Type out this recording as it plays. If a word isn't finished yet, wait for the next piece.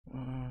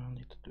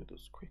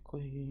this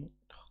quickly.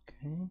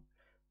 Okay.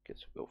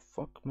 Guess I'll go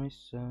fuck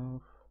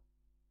myself.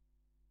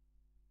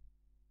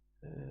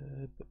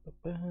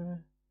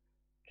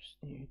 Just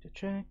need to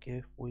check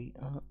if we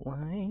are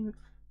live.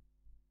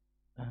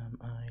 Am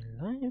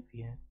I live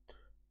yet?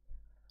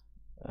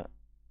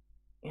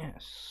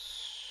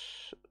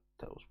 Yes.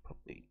 That was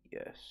probably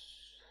yes.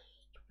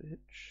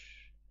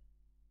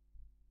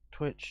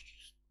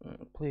 Twitch,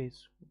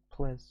 please.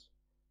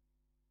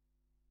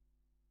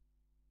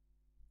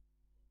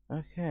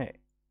 Okay.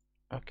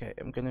 Okay,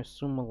 I'm gonna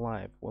assume we're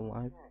live. We're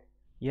live?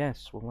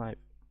 Yes, we're live.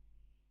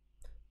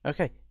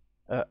 Okay.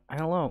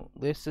 Hello.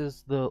 This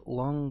is the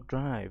long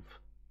drive.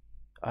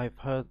 I've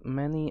heard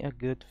many a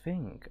good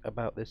thing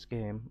about this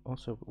game.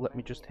 Also, let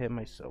me just hear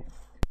myself.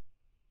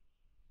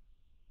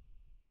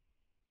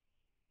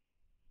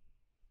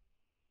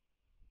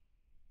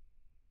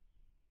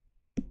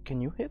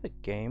 Can you hear the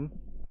game?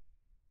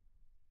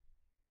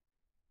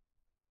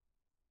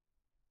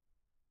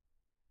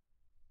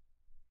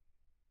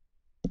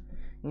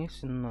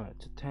 Yes and no,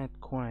 it's a tad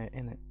quiet,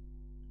 innit?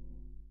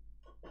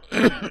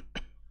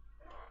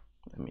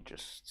 Let me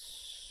just...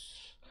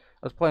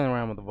 I was playing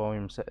around with the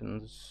volume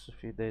settings a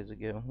few days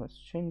ago. Let's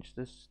change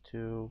this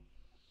to...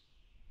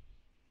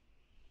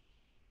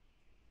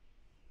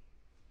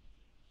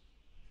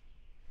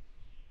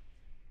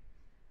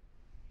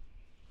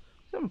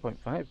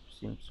 7.5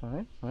 seems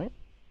fine, right?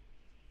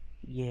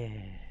 Yeah.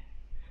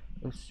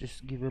 Let's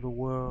just give it a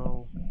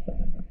whirl.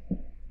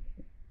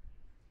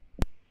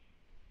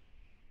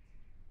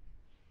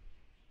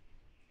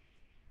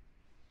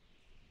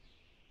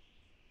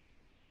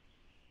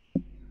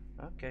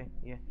 Okay,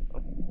 yeah.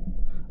 Oh.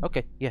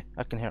 Okay, yeah,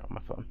 I can hear it on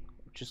my phone,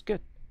 which is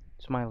good.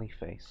 Smiley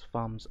face,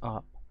 thumbs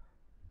up.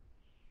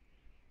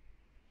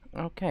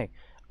 Okay,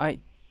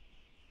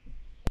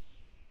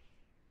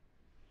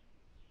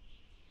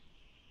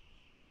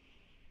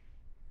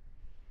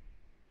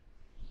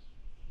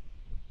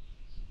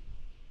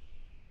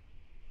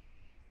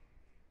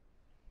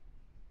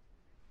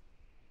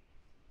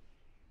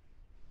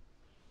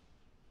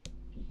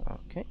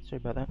 Okay, sorry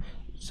about that.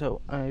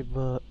 So, I've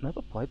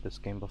never played this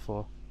game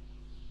before.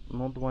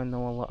 Nor do I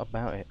know a lot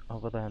about it,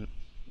 other than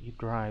you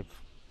drive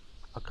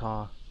a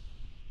car.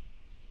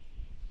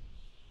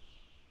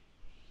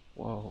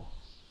 Whoa.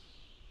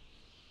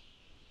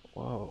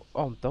 Whoa.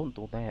 Oh, don't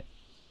do that.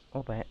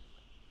 Oh, that.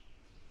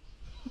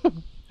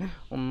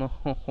 Oh no,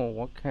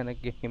 what kind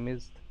of game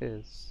is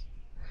this?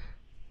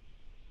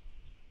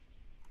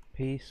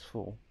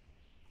 Peaceful.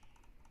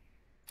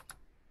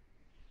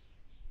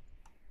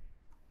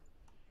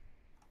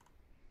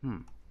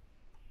 Hmm.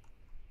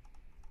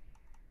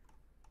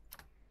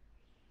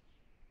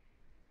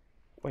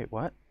 Wait,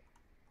 what?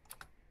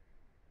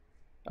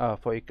 Oh, I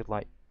thought you could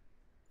like...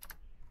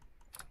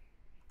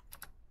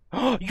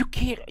 Oh, you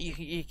can't!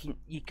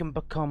 You can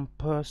become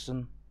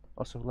person.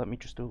 Also, let me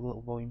just do a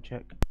little volume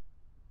check.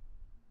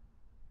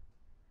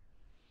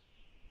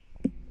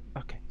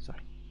 Okay,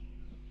 sorry.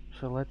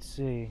 So let's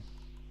see.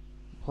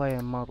 Play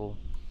a model.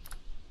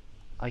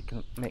 I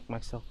can make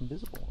myself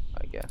invisible,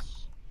 I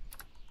guess.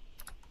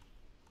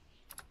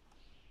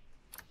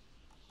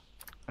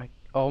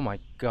 Oh my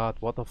god,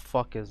 what the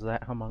fuck is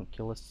that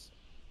homunculus?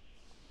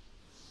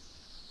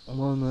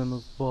 My name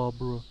is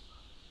Barbara,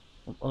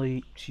 and I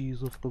eat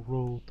cheese off the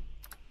road.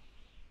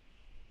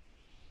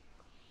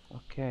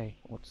 Okay,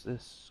 what's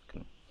this?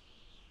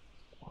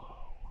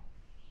 Whoa.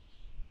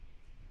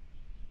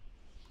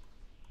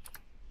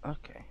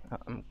 Okay,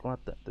 I'm glad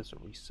that there's a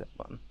reset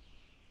button.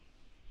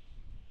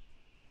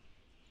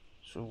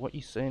 So what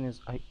you're saying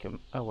is I can...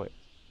 Oh wait,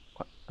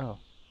 what? Oh.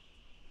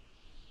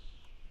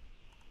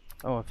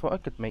 Oh, I thought I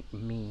could make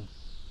me.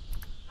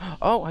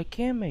 Oh, I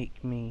can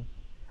make me.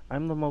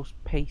 I'm the most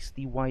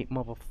pasty white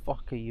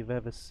motherfucker you've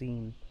ever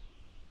seen.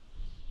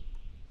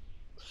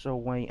 So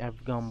white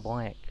I've gone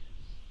black.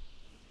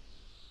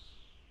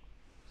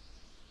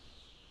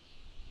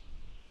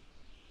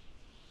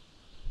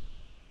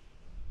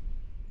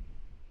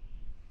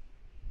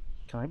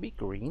 Can I be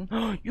green?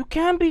 You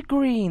can be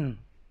green!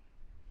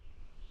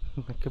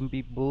 I can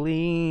be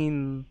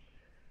Bleen.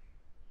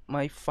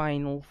 My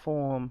final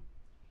form.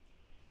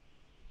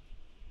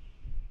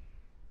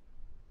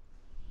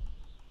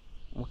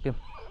 Looking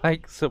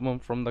like someone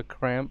from the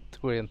Cramp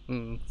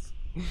Twins.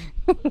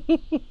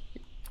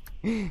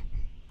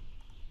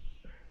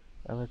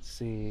 Let's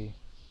see.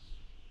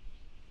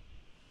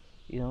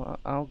 You know,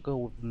 I'll go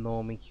with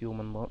normie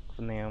human look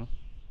for now.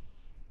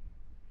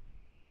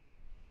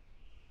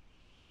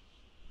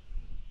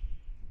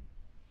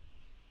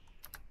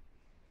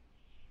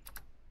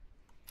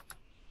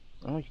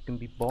 Oh, you can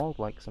be bald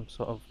like some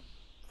sort of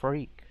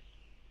freak.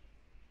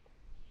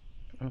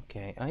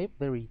 Okay, I have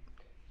very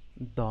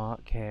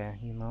dark hair,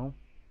 you know?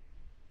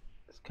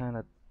 It's kind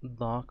of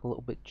dark, a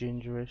little bit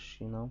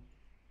gingerish, you know?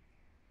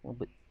 A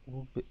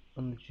little bit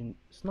on the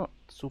it's not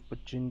super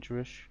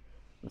gingerish.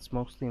 It's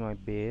mostly my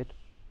beard,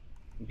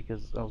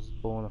 because I was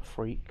born a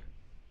freak.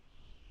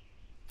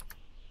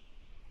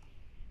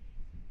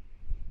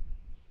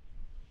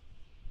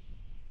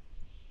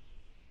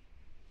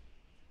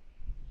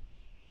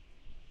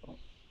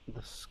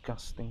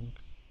 disgusting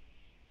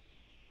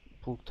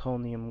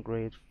plutonium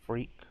grade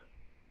freak.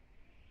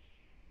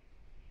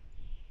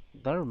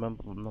 Did I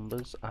remember the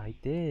numbers? I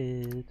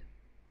did.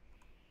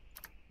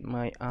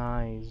 My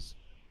eyes,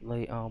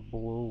 they are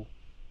blue.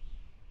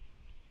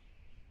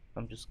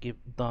 I'm just give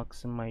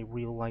ducks in my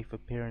real life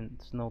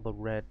appearance. No, the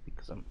red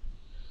because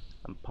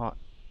I'm part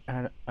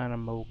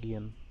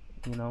Animogian,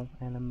 you know,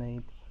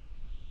 animate.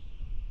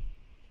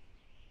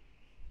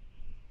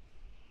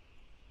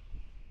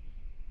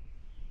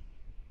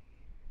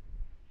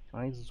 Can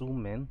I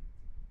zoom in?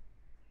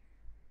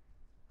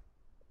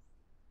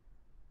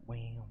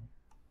 Wow.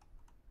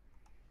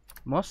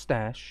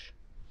 Mustache.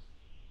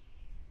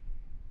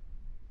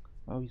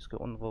 Oh, he's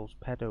got one of those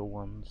pedo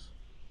ones,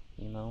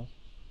 you know,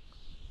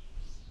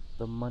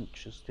 the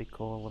munches they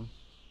call them.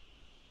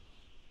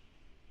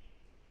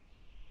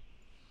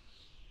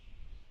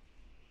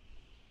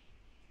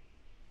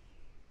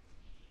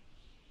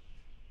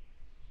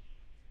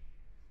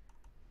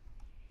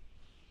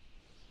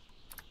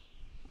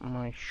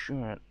 My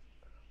shirt.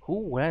 Who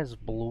wears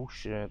blue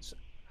shirts?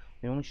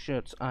 The only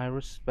shirts I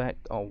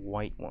respect are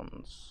white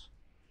ones.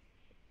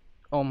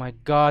 Oh my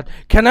god.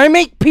 Can I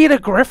make Peter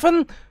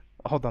Griffin?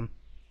 Hold on.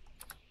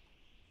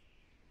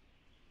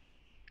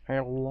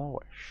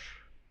 Hello-ish.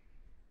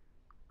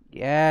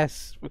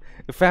 Yes.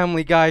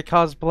 Family Guy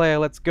cosplayer,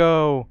 let's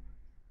go.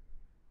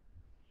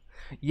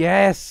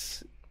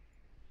 Yes.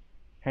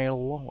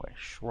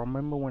 Hello-ish.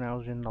 Remember when I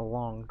was in the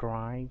long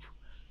drive?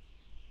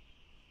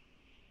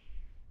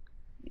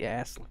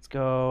 Yes, let's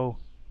go.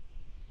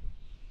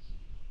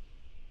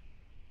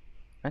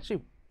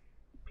 Actually,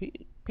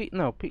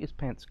 no, Peter's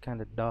pants are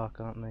kind of dark,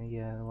 aren't they?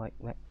 Yeah,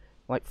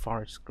 like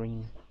forest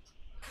green.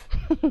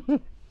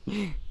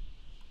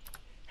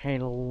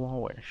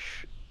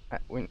 Hello-ish.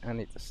 I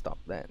need to stop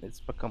that.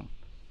 It's become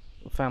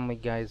Family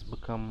Guy's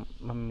become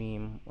a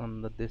meme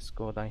on the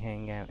Discord I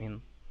hang out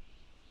in.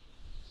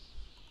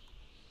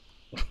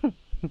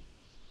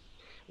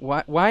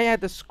 Why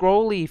add the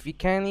scrolly if you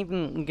can't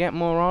even get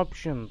more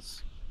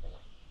options?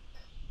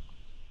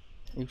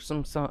 You're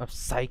some sort of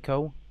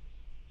psycho.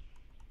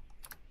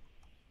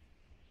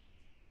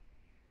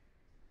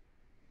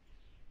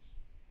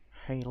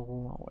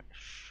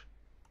 Hello-ish.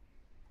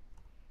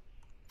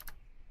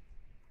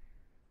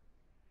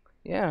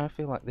 Yeah, I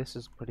feel like this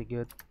is pretty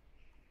good.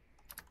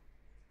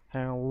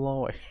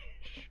 Hello-ish.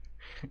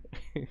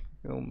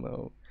 Oh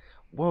no.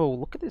 Whoa,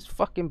 look at his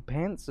fucking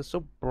pants, they're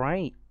so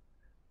bright.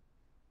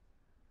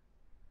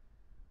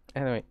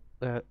 Anyway,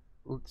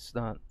 let's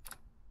start.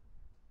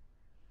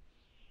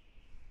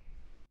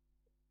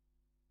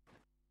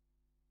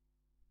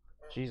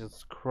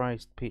 Jesus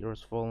Christ, Peter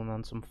has fallen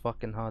on some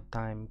fucking hard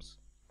times.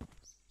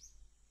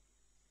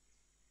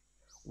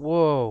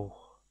 Whoa.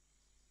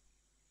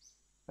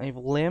 I have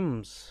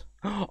limbs.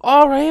 Oh,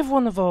 I have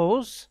one of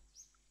those!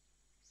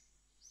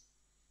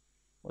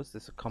 What's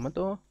this, a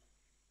Commodore?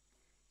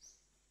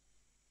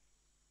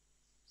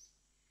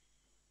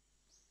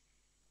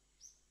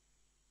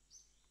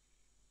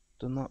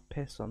 Do not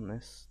piss on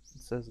this,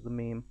 says the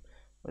meme.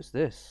 What's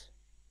this?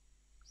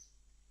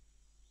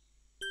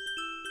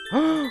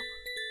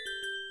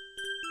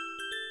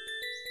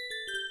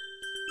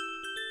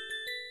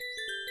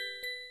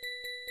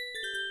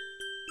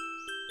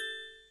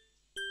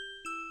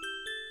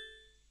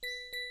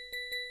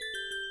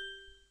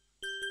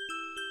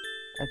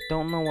 I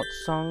don't know what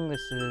song this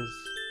is.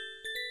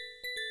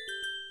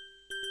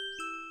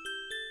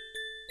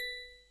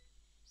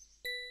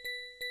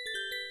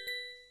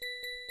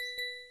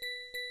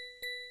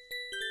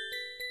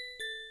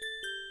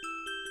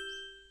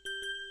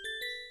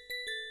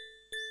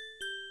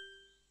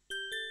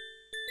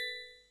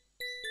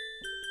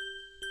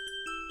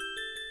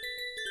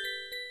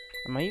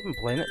 Am I even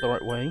playing it the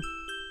right way?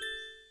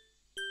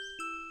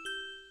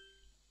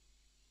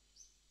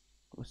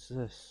 What's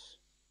this?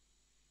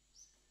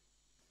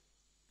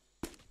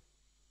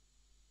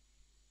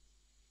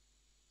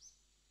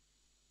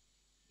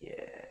 Yeah,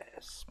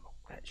 smoke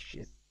that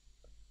shit.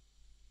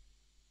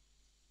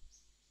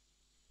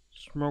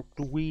 Smoke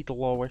the weed,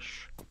 Lois.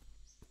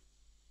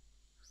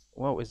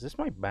 Whoa, is this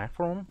my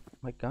bathroom?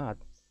 My god,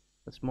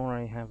 that's more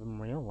I have in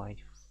real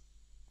life.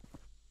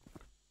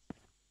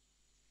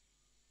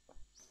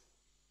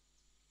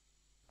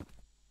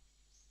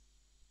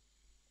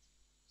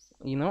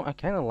 You know, I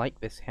kind of like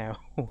this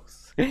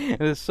house.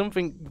 There's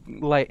something,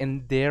 like,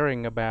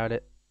 endearing about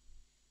it.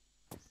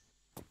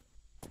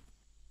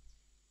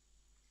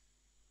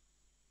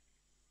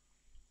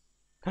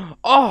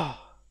 Oh!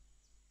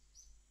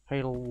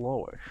 Hey,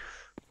 Lois.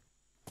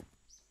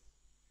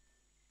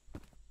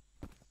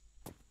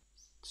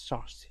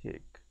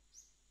 Sausage.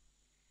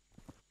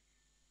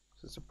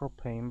 Is this a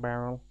propane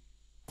barrel?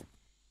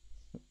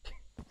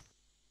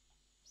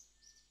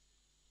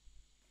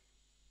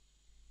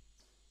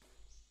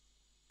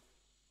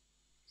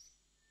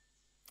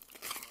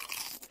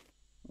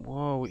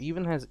 Whoa, it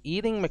even has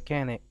eating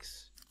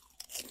mechanics.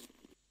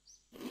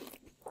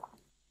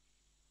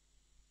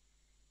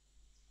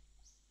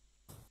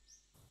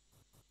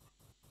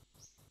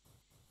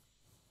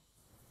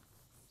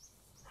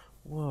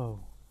 Whoa.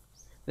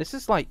 This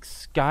is like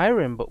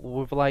Skyrim, but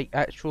with like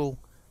actual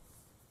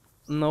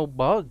no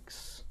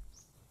bugs.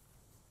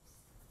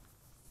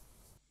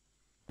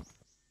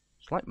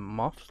 It's like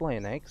moths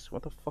laying eggs.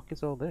 What the fuck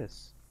is all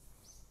this?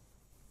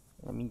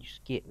 Let me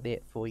just get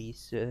that for you,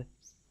 sir.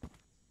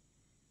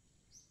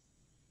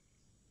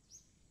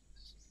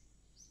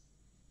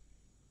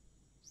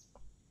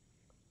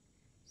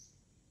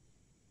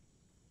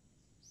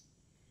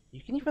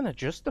 You can even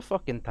adjust the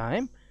fucking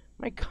time?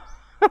 My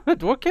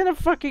god, what kind of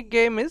fucking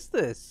game is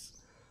this?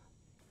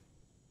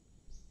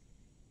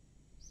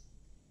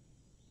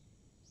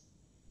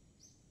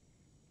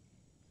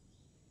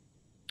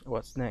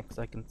 What's next?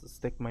 I can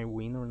stick my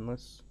wiener in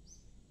this.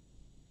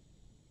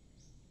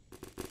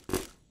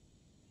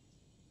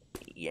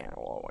 Yeah,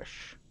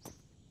 Lois.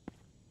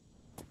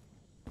 What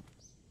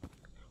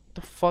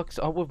the fuck's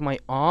up with my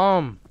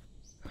arm?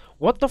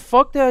 What the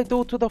fuck did I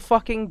do to the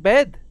fucking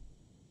bed?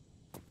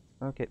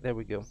 Okay, there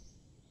we go.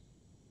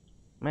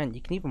 Man, you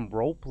can even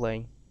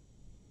roleplay.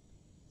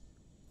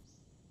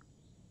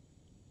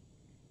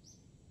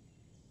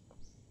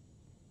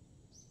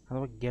 How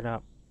do I get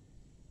up?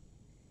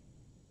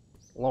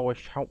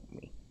 Lois, help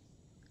me.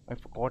 I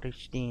forgot to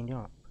stand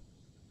up.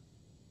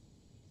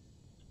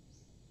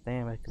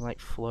 Damn, I can like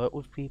flirt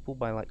with people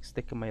by like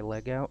sticking my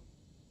leg out.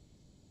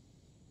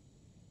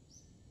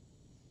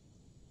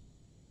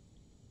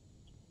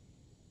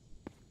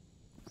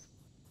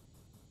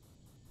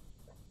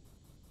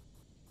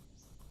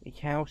 The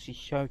house is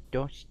so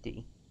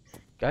dusty.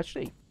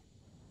 Actually,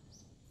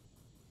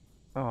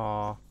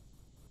 aww.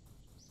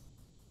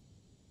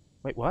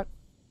 Wait, what?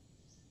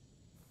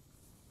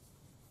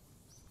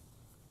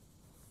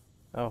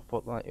 Oh, I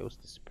thought like it was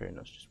disappearing.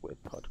 That's just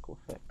weird particle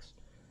effects.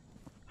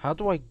 How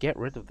do I get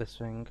rid of this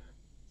thing?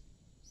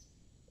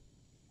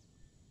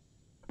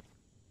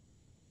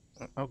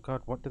 Oh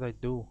god, what did I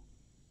do?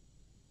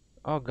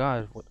 Oh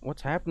god,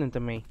 what's happening to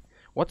me?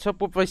 What's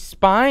up with my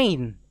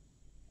spine?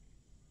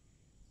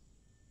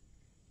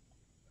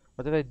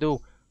 What did I do?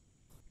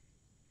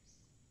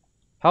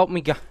 Help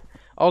me, god.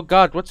 Oh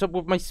god, what's up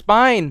with my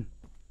spine?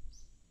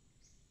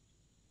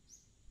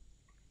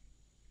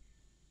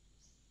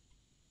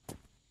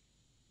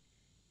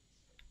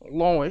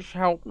 Lois,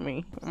 help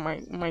me.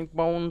 My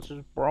bones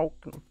is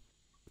broken.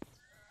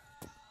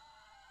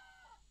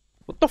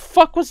 What the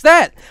fuck was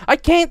that? I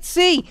can't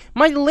see.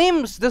 My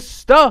limbs, they're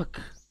stuck.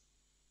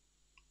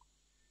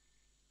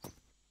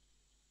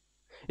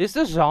 Is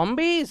there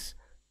zombies?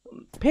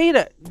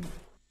 Peter.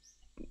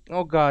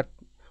 Oh god.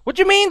 What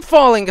do you mean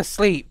falling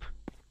asleep?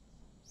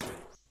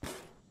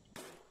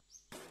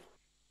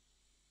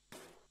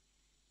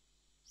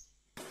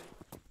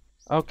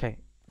 Okay.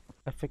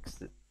 I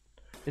fixed it.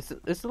 Is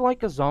there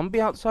like a zombie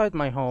outside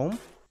my home?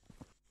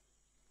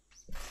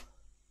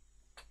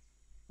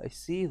 I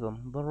see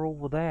them. They're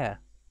over there.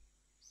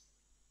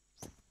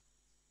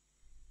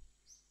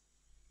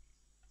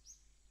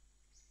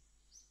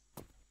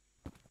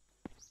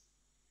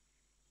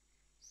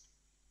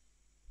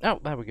 Oh,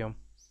 there we go.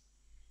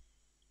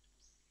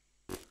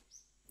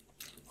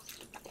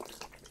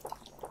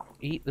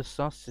 Eat the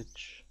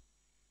sausage.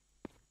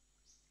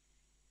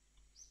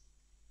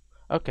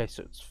 Okay,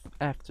 so it's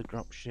F to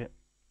drop shit.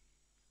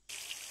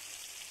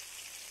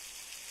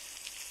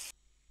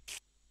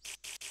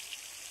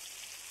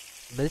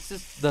 This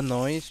is the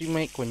noise you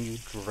make when you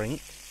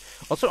drink.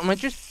 Also, am I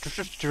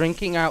just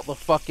drinking out the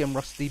fucking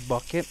rusty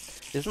bucket?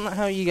 Isn't that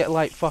how you get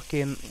like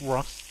fucking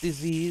rust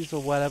disease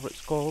or whatever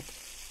it's called?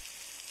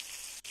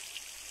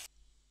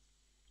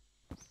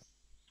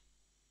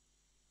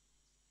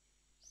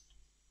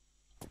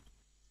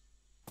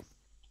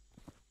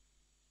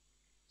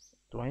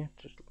 Do I have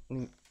to just...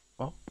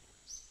 Oh.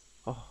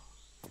 Oh.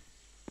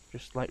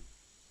 Just like...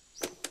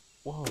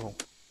 Whoa.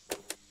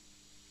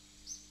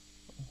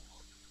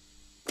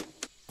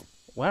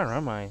 Where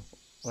am I?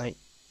 Like...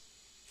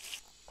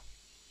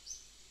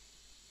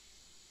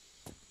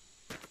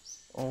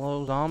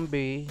 Hello,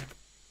 zombie.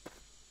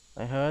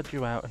 I heard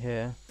you out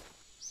here.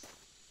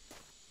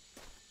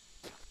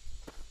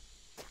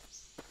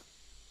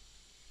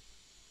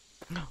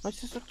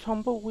 It's just a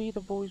tumbleweed.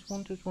 I've always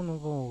wanted one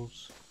of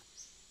those.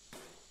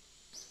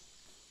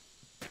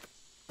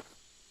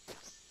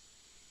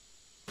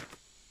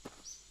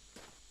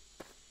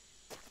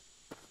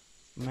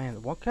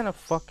 Man, what kind of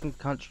fucking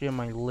country am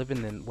I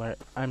living in where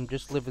I'm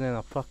just living in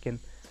a fucking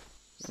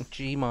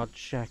Gmod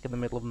shack in the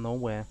middle of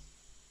nowhere?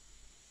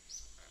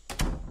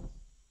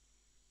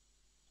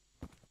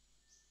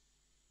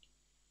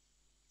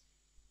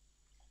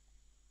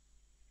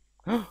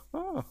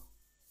 Oh.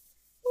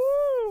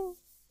 Woo.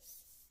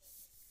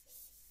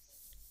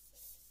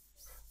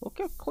 Look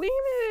how clean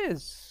it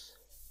is.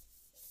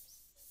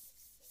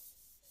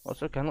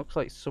 Also, it kind of looks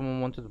like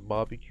someone wanted a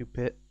barbecue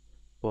pit,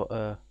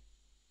 but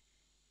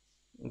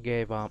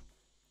gave up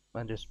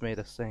and just made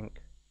a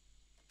sink.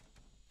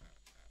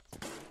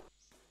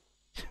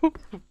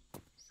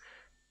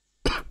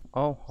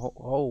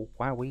 Oh,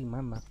 wowee,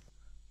 mama.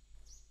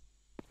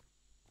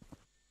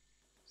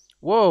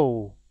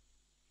 Whoa!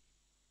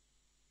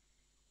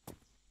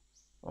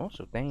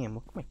 Also, damn,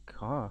 look at my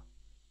car.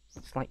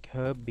 It's like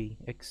Herbie,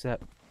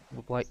 except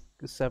with like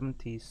the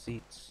 70s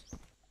seats.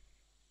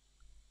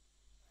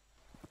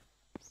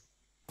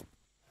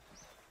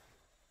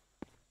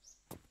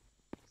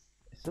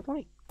 Is it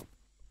like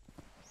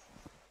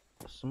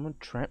someone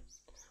trapped?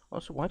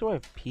 Also, why do I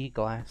have pea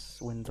glass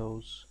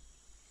windows?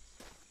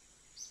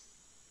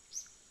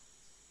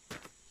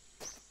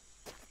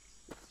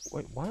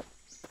 Wait, what?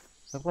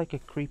 I have like a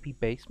creepy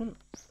basement?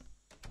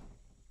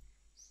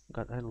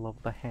 God, I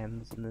love the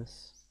hands in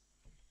this.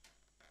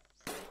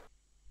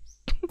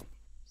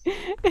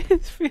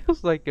 It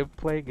feels like I'm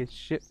playing a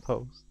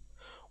shitpost.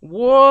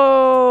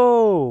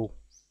 Whoa!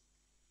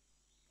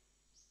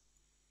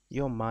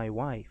 You're my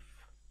wife.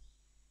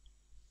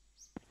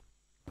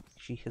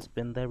 She has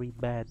been very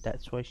bad,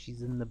 that's why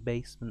she's in the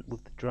basement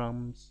with the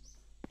drums.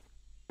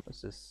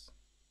 What's this?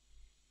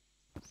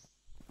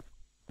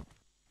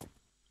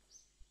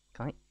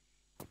 Can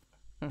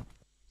I? Is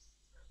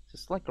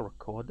this like a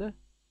recorder?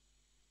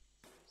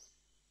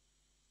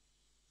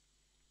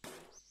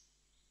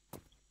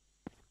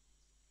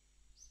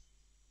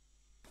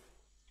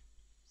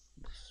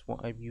 This is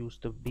what I've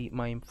used to beat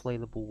my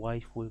inflatable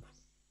wife with.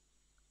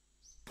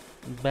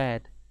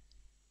 Bad.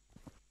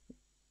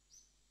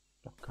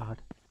 Oh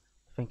god.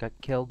 I think I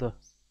killed her.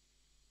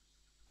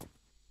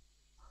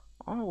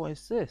 Oh, what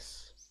is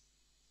this?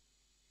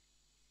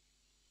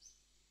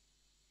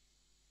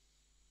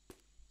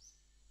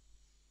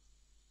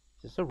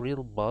 Is this a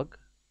real bug?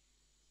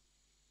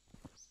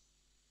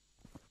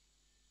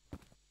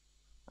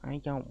 I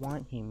don't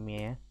want him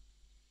here.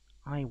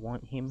 I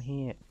want him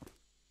here.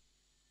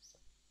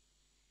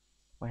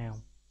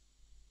 Wow.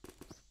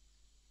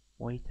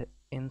 Way to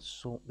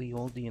insult the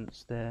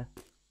audience there.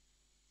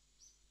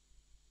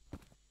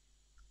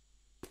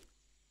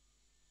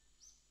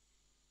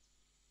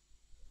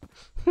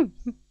 There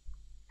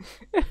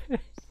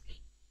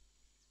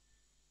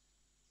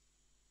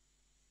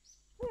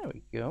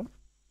we go.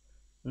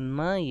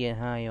 Now you're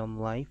high on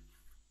life.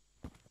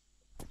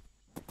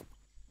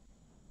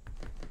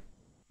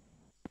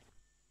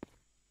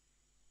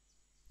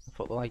 I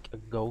thought like a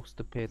ghost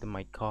appeared in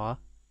my car.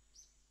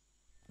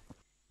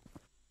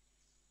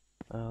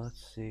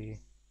 Let's see.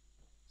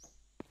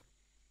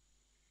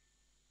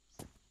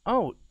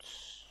 Oh!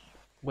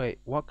 Wait,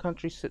 what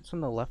country sits on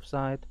the left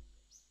side?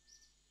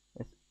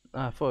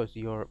 I thought it was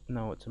Europe.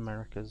 No, it's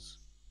America's.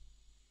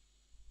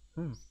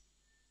 I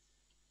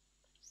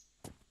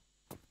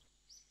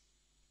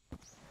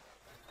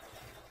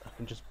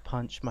can just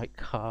punch my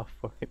car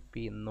for it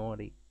being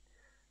naughty.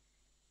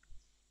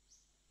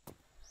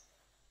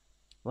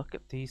 Look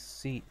at these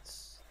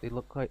seats. They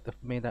look like they're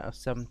made out of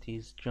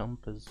 70s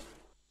jumpers.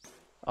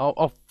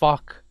 Oh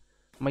fuck!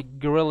 My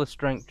gorilla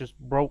strength just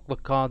broke the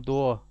car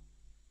door.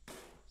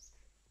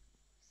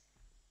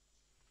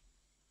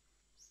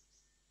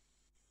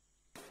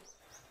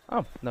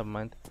 Oh, never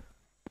mind.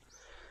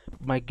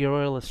 My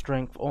gorilla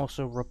strength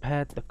also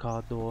repaired the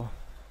car door.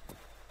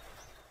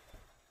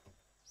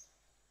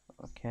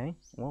 Okay,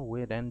 well,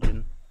 weird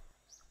engine.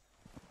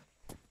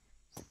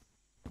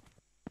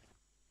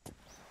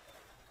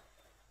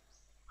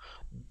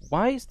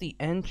 Why is the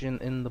engine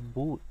in the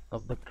boot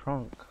of the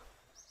trunk?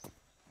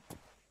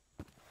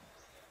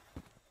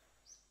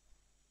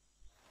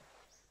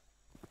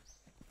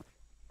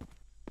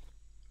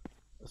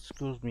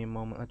 Excuse me a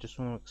moment, I just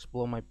want to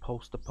explore my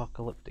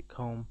post-apocalyptic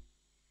home.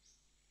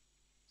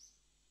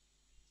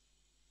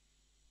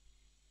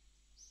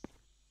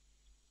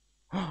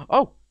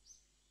 Oh!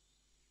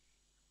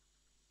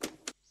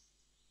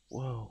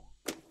 Whoa.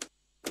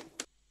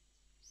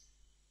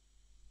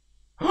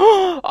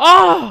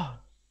 Ah!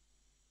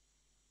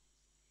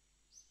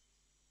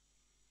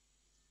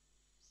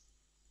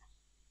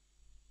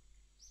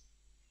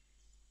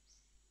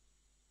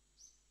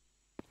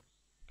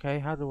 Okay,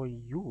 how do I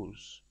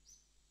use?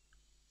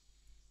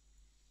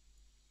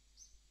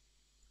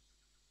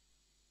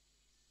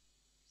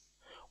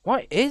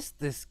 What is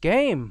this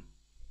game?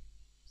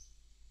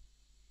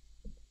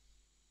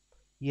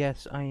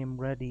 Yes, I am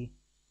ready.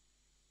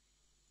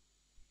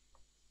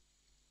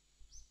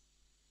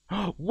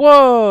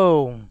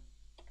 Whoa!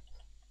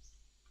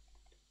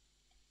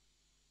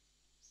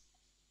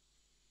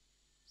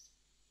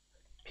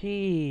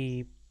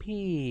 P.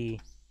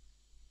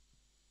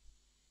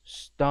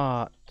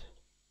 Start.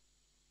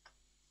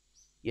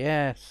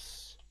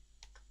 Yes.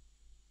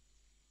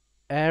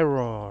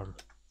 Error.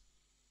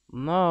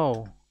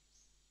 No.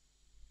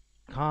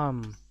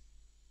 Come.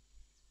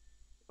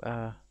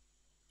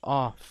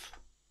 Off.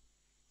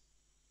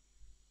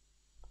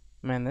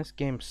 Man, this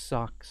game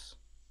sucks.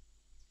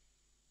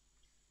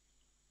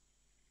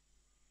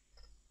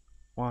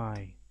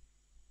 Why?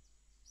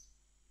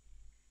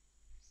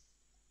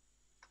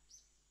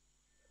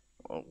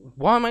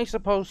 What am I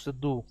supposed to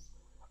do?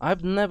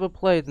 I've never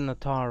played an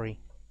Atari.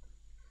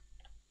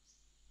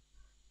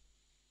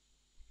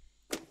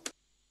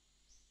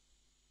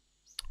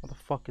 What the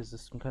fuck is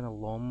this? Some kind of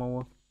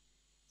lawnmower?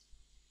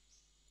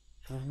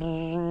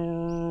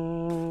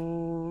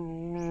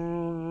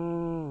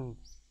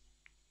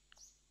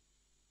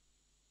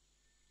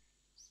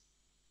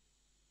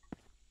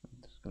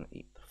 Just gonna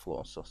eat the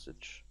floor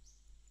sausage.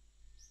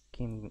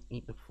 Can't even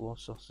eat the floor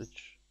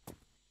sausage.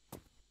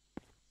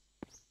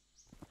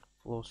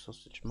 Floor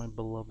sausage, my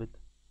beloved.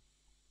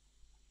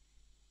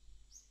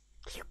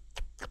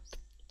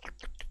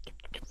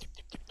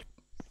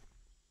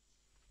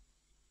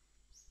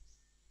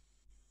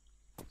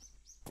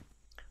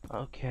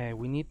 Okay,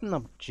 we need an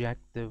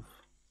objective.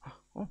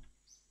 Oh.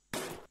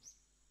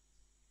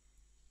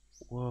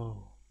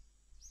 Whoa.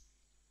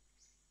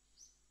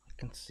 I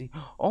can see.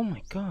 Oh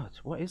my god,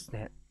 what is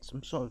that?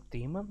 Some sort of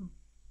demon?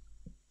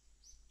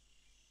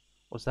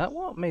 Was that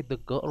what made the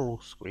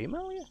guttural scream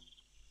earlier?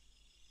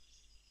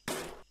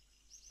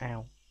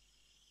 Ow.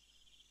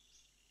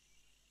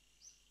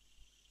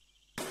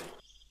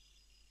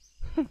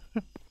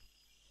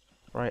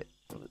 Right,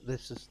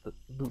 this is the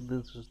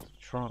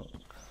trunk.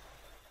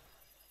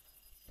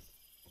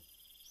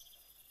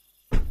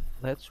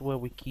 That's where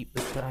we keep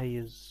the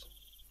tires.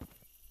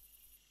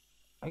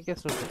 I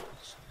guess I'll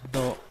just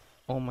store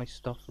all my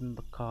stuff in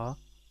the car.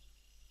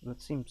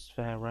 That seems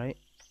fair, right?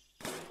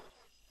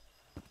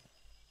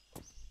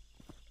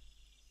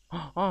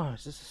 Oh,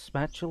 is this a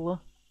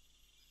spatula?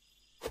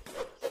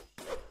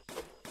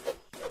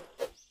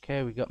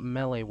 Okay, we got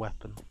melee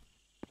weapon.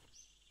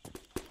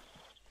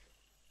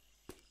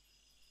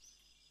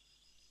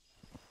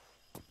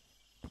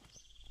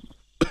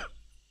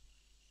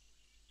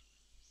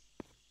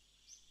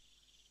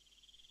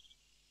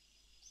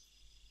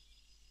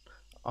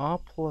 R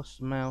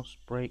plus mouse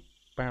break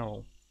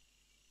barrel.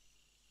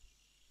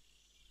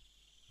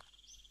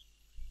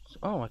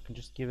 Oh, I can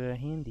just give it a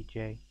handy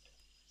J.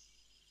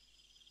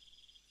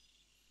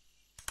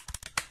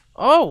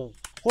 Oh!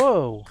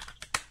 Whoa!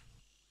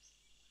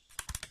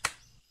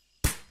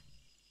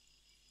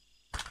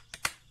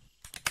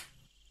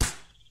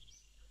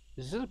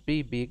 Is this a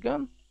BB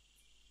gun?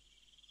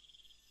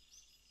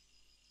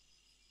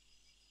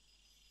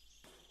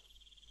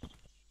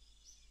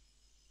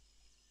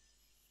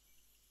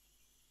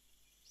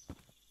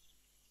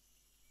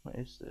 What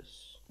is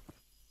this?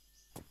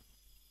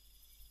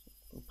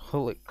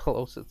 Pull it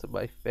closer to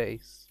my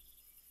face.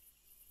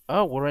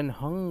 Oh, we're in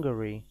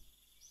Hungary.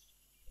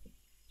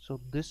 So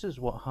this is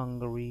what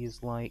Hungary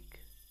is like.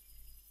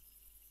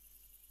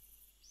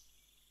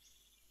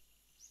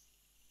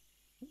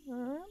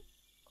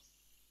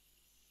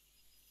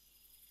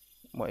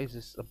 What is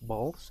this, a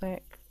ball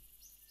sack?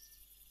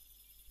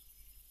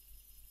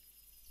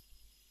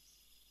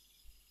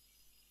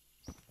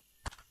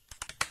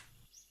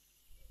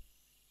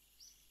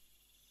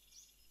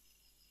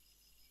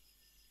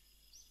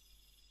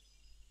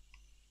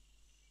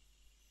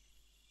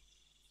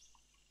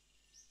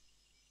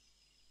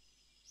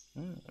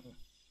 Hmm.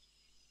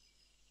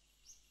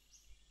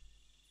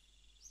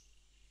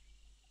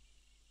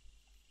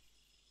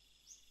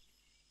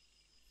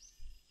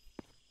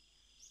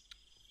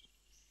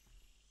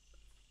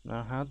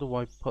 Now how do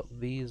I put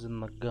these in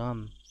the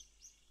gun?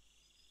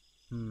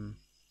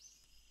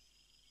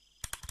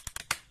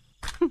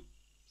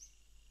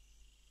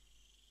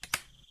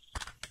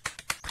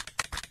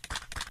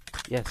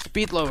 Yeah,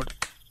 speed load!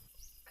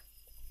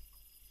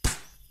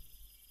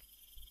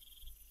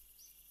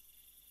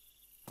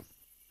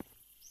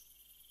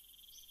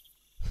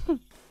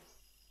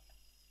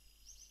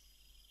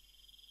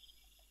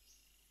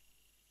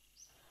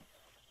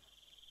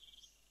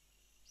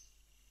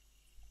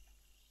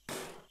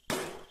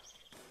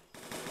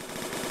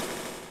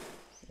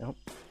 Yep.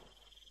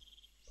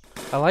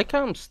 I like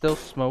how I'm still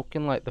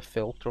smoking like the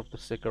filter of the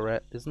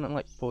cigarette. Isn't it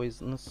like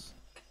poisonous?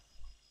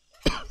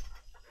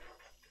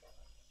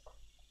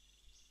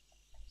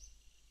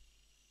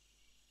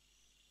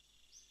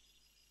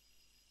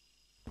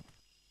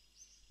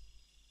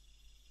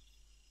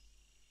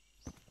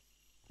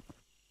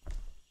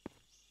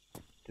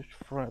 Just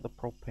throw out the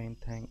propane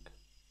tank.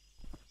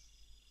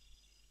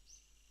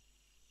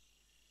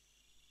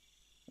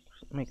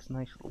 It makes a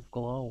nice little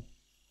glow.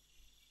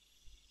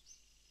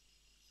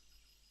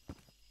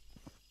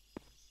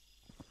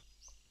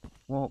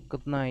 Well,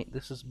 good night.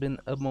 This has been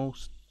a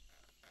most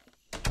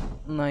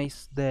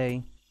nice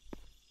day.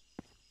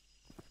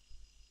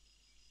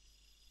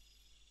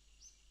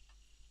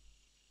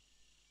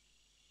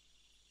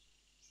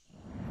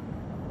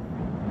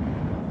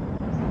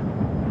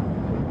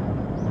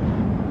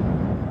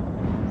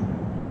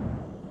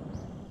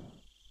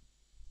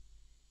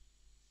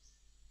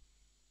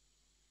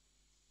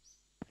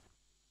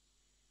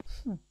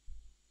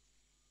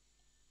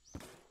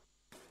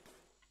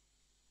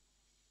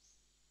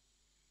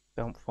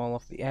 Don't fall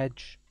off the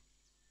edge.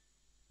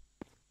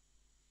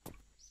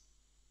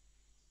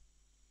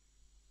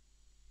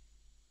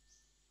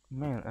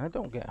 Man, I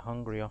don't get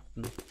hungry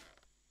often.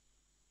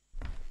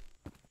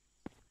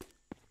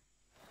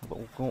 But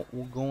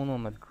we're going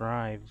on a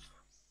drive.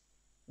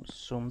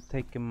 So I'm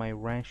taking my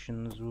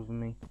rations with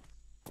me.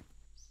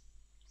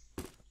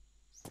 The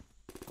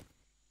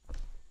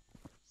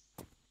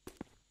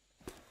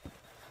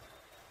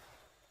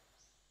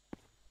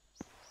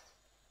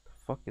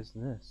fuck is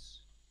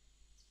this?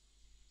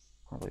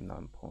 Probably not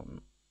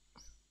important.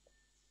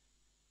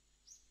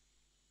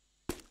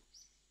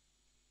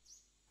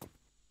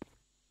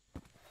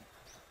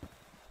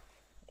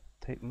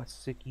 Take my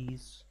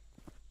sickies.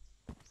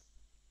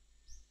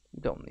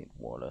 We don't need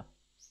water.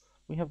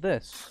 We have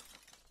this.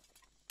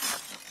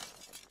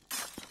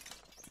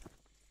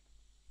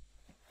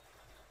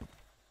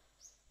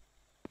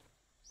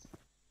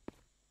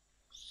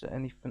 Is there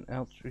anything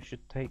else we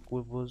should take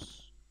with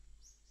us?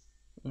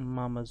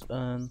 Mama's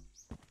urn.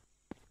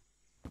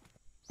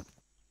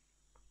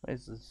 What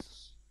is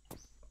this?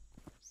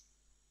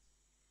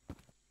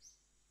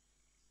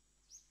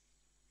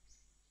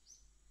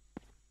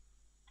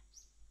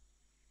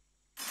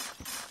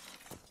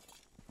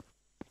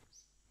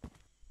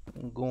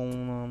 I'm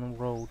going on a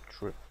road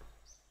trip.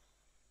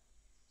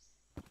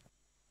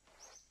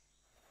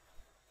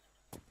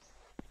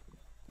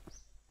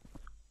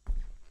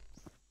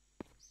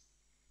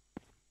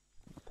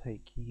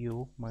 Take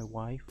you, my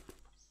wife.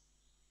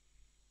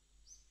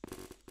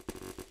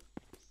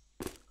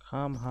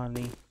 Come,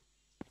 honey.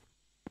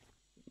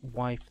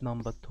 Wife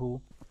number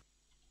 2.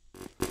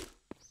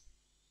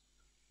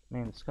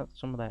 Man, it's got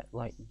some of that,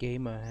 like,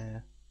 gamer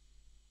hair.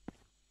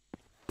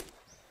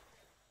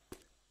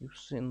 You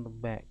sit in the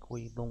back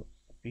where you don't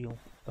feel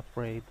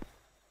afraid.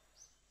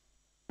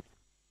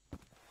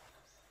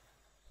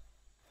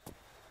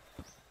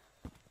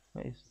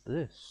 What is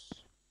this?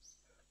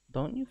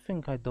 Don't you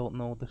think I don't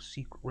know the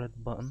secret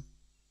red button?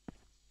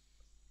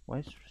 Why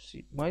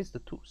is the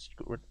 2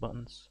 secret red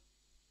buttons?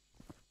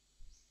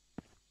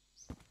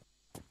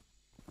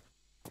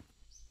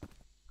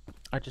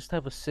 I just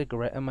have a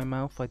cigarette in my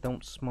mouth. I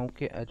don't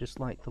smoke it. I just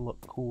like to look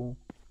cool.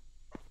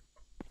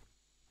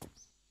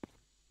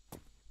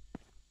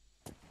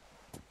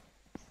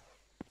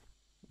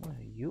 What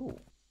are you?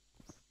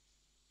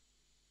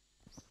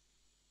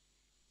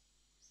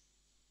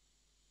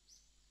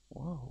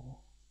 Whoa.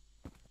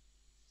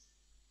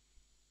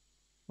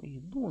 What are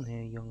you doing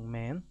here, young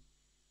man?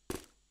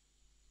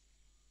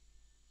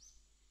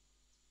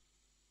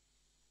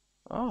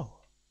 Oh.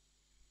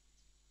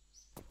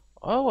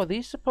 Oh, are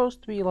these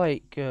supposed to be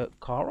like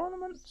car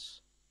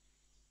ornaments?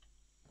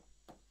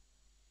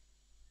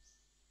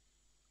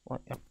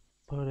 Like, I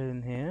put it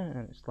in here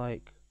and it's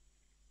like...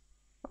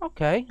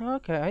 Okay,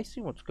 I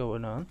see what's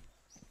going on.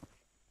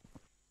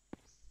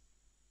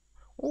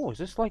 Oh, is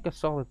this like a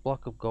solid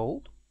block of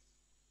gold?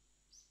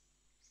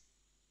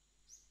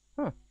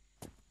 Huh.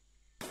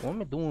 What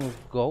am I doing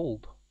with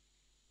gold?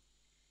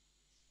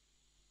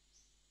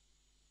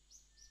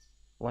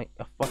 Like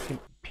a fucking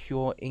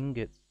pure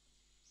ingot.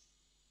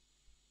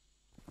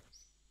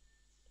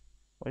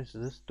 What does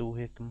this do,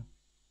 Hickam?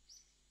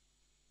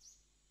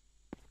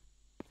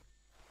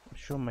 I'm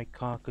sure my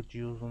car could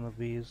use one of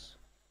these.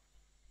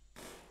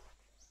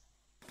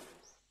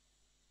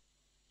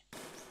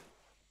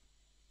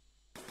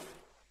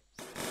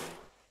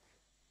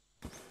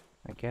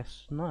 I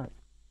guess not.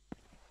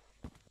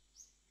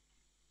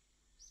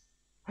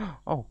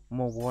 Oh,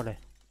 more water.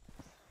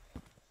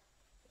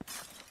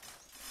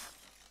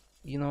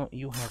 You know,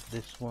 you have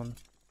this one.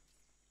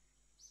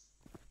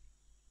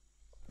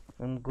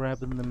 I'm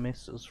grabbing the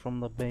missus from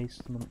the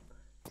basement.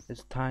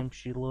 It's time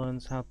she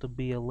learns how to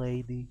be a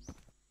lady.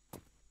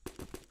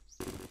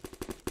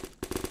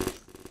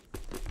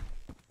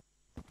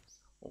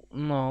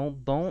 No,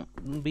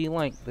 don't be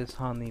like this,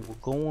 honey. We're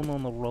going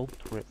on a road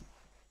trip.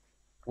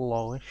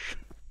 Lois.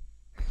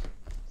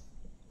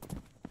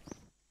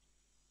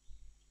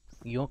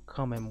 You're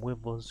coming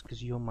with us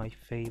because you're my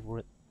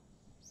favorite.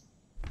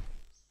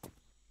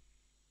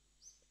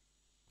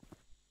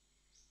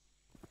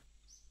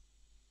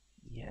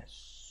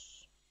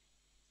 Yes.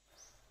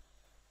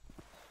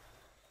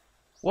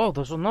 Whoa,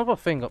 there's another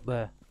thing up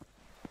there.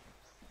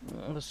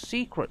 The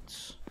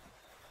secrets.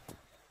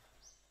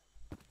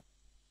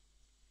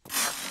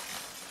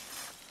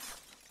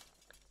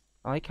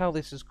 I like how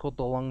this is called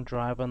the long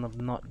drive and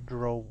I've not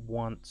drove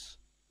once.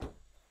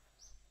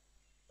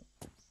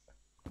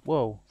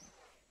 Whoa.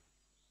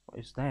 What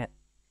is that?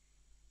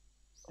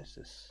 What is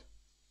this?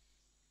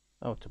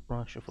 Oh, it's a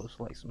brush. I thought it was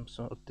like some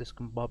sort of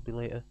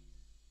discombobulator.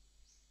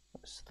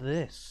 What's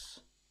this?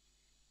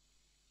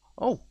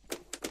 Oh!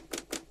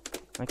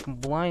 I can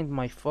blind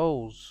my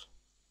foes.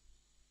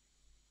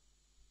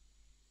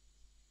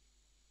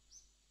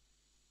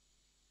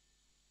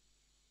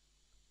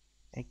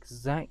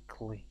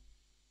 Exactly.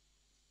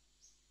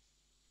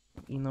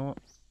 You know what?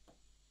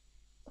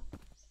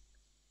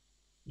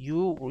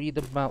 You read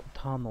about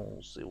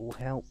tunnels. It will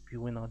help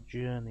you in our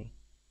journey.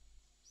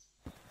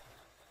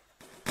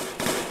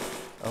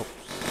 Oh,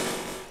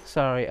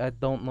 sorry, I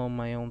don't know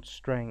my own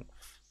strength.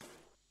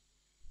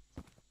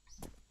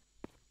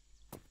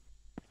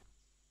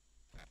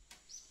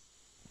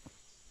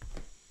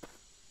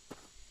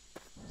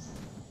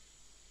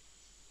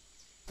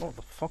 What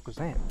the fuck was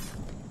that?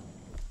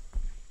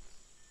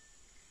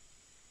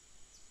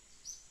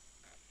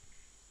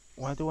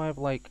 Why do I have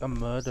like a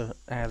murder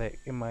attic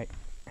in my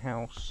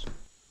house?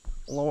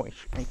 Lois,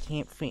 I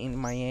can't fit in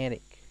my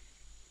attic.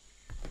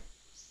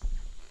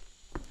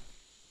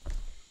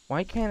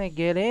 Why can't I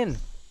get in?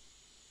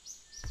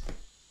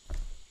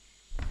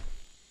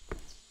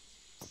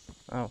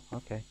 Oh,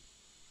 okay.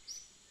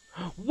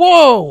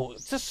 Whoa!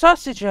 It's a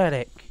sausage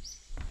attic!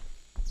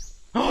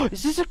 Oh,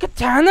 is this a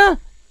katana?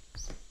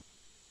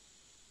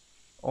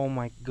 Oh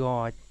my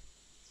god.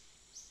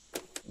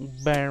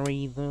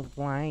 Bury the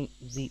light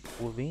deep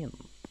within.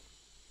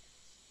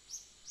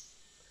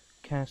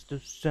 Cast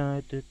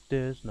aside that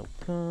there's no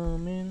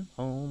coming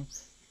home.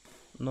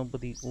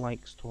 Nobody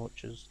likes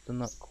torches, they're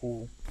not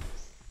cool.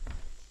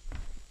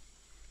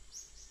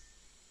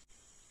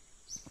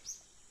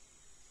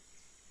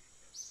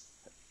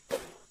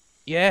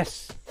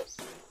 Yes!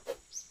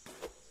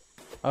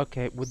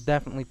 Okay, we're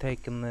definitely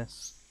taking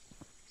this.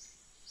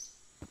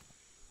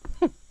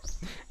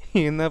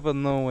 You never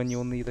know when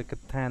you'll need a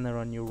katana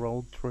on your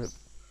road trip.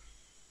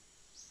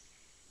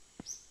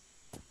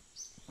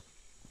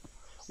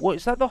 What,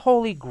 is that the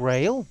Holy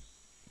Grail?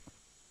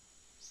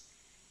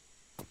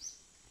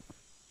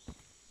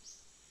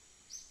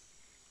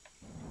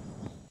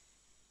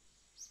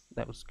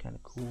 That was kinda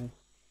cool.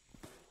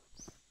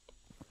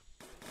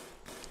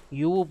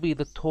 You will be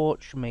the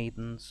torch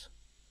maidens.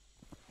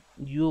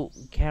 You'll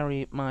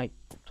carry my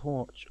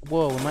torch.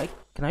 Whoa,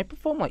 can I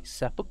perform like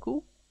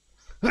seppuku?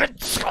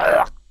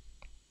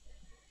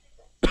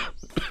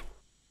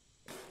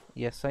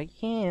 Yes, I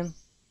can.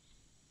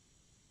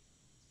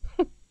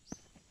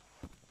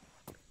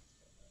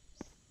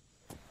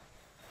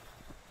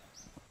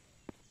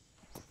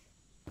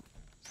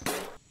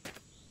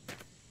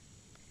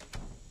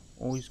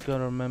 Always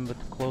gotta remember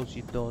to close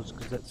your doors,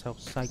 because that's how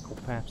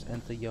psychopaths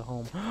enter your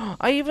home.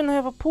 I even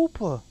have a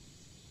pooper!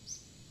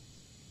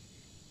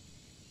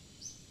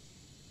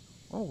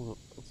 Oh,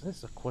 is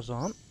this a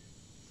croissant?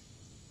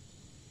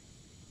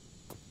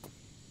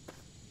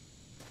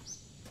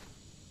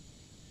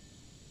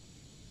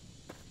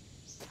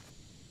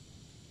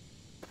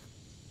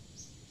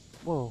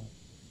 Whoa.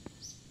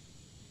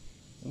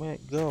 Where'd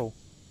it go?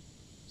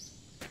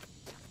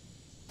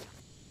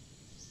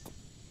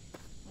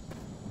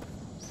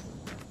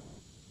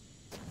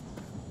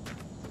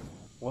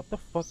 What the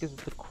fuck is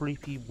the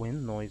creepy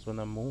wind noise when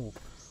I move?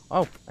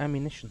 Oh,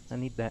 ammunition. I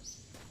need that.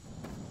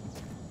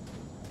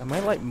 Am I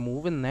like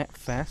moving that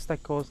fast I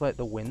cause like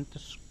the wind to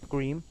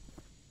scream?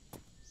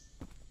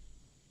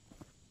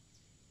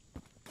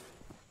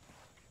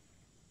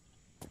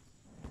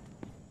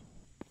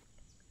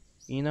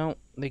 You know,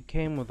 they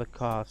came with a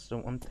car,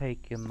 so I'm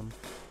taking them.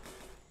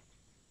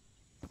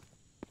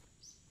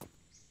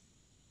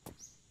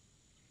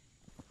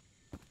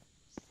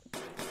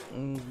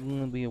 I'm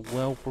gonna be a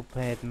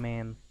well-prepared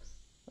man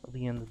at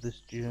the end of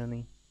this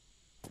journey.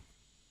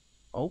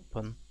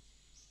 Open?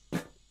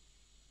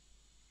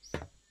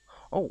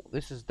 Oh,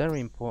 this is very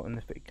important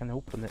if it can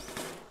open it.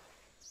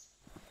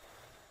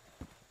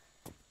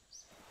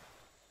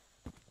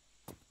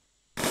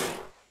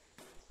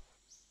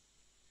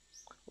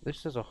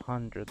 This is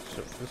 100,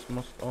 so this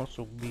must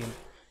also be in...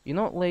 You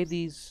know what,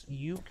 ladies?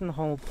 You can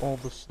hold all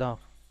the stuff.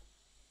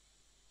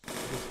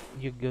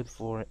 You're good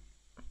for it.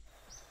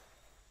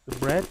 The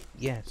bread?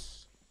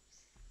 Yes.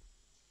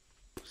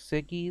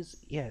 Ciggies?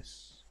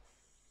 Yes.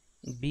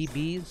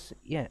 BBs?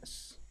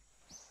 Yes.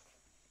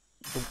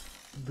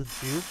 The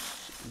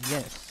juice?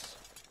 Yes.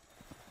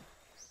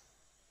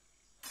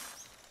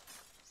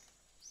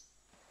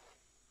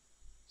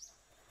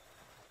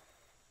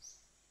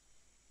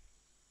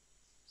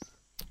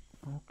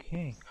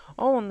 Okay.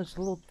 Oh, and there's a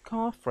little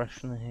car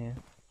freshener here.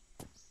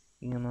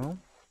 You know?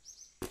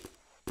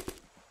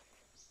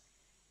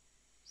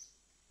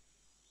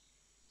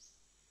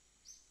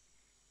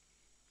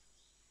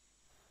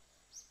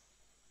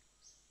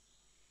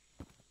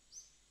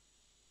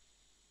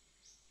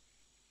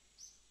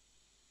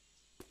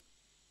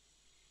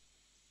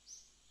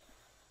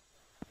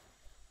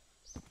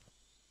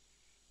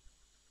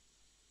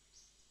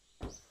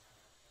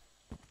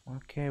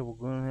 Okay, we're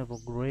gonna have a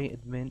great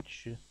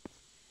adventure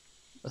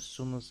as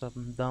soon as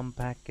I'm done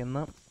packing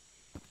up.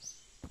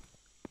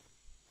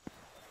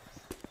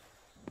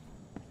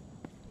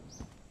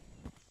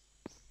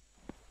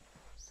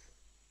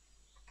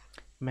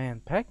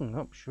 Man, packing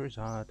up sure is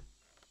hard.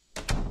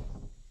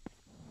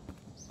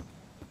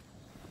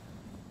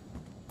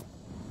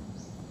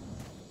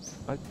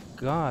 My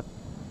god,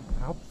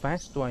 how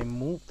fast do I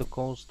move to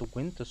cause the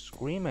wind to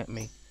scream at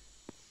me?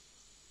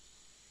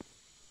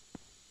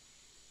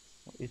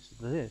 What is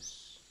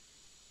this?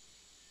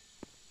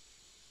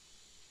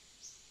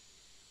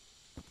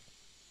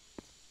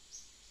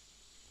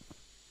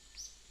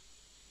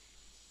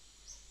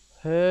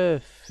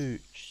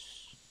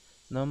 Herfuchs,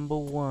 number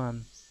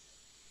 1.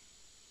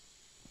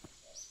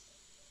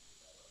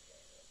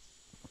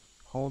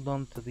 Hold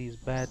on to these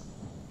bad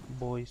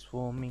boys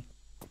for me.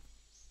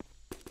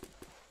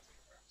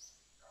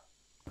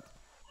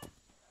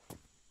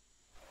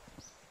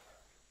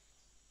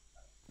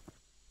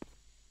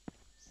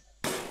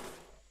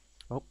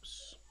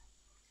 Oops.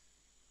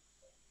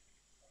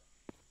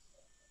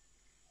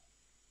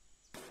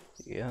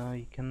 Yeah,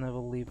 you can never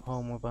leave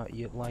home without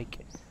your,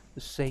 like,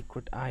 the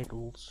sacred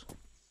idols.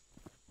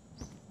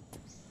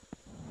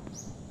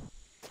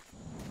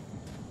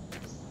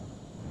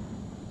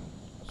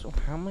 So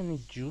how many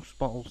juice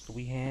bottles do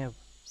we have?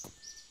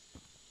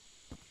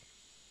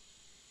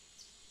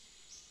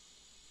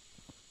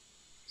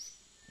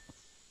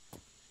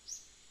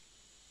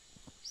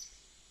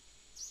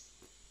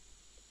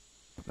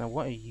 Now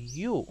what are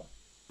you?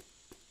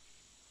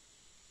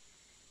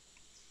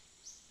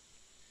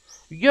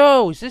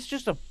 Yo, is this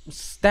just a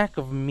stack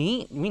of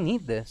meat? We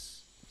need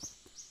this.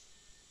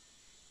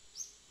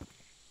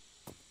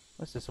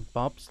 What's this, a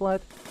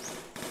bobsled?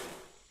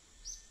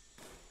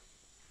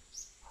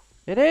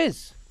 It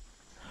is!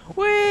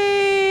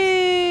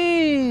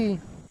 Whee!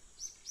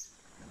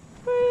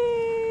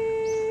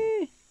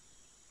 Whee!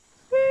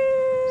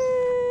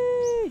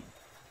 Whee!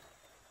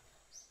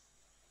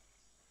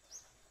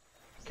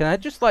 Can I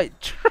just like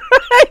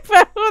drive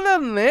out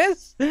on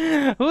this?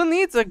 Who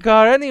needs a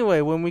car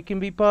anyway when we can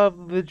be part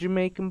of the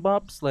Jamaican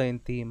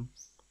bobsleighing team?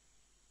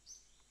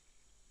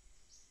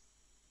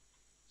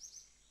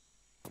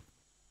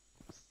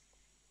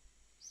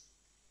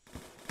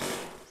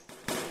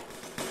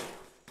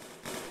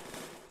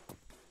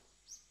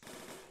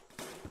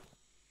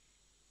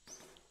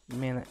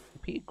 Man,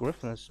 Pete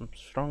Griffin has some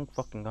strong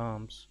fucking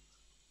arms.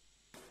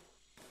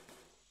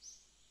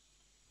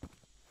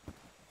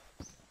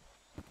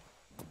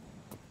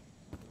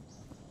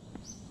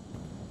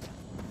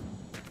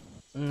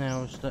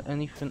 Now, is there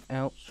anything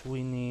else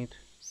we need?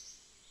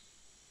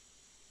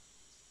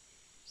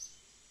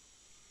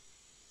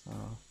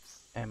 Oh,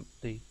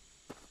 empty.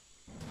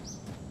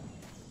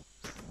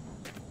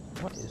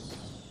 What is...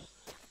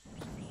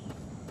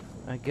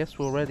 I guess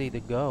we're ready to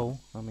go.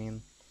 I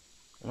mean,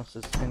 unless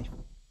there's any...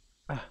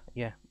 Ah,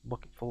 yeah,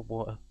 bucket full of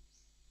water.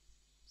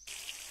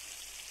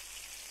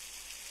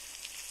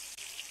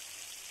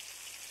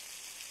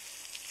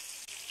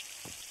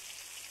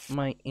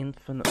 My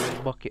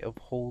infinite bucket of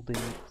holding.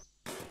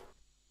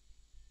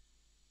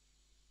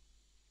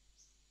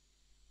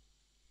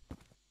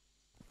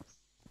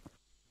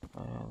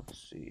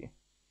 Let's see.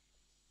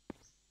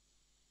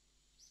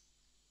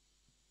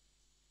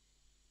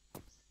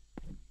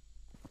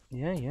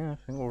 Yeah, I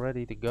think we're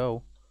ready to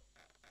go.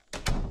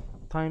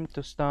 Time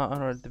to start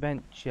our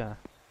adventure.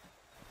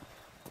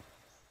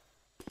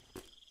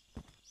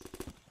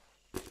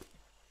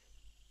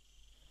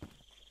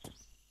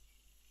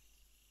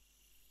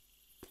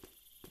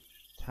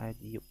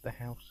 Tidy up the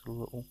house a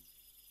little.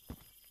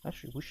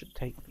 Actually, we should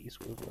take these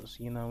with us,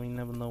 you know, you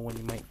never know when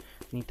you might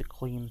need to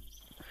clean.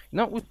 You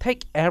know, we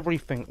take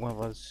everything with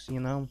us, you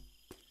know?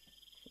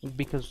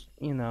 Because,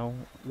 you know,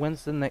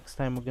 when's the next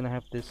time we're gonna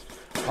have this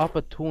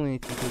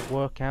opportunity to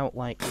work out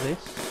like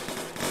this?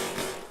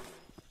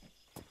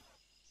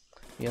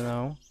 You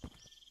know?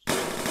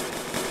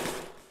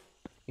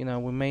 You know,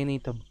 we may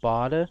need to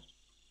barter.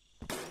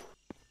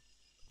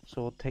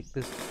 So we'll take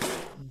this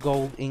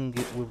gold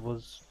ingot with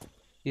us.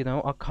 You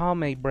know, our car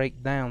may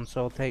break down,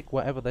 so I'll take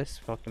whatever this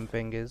fucking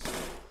thing is.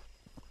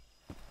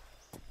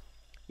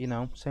 You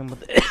know, same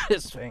with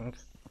this thing.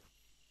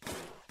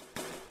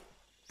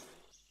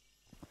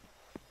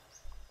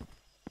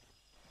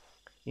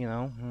 You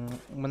know,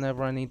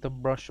 whenever I need to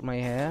brush my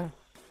hair,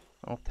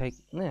 I'll take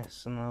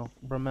this and I'll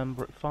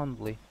remember it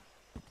fondly.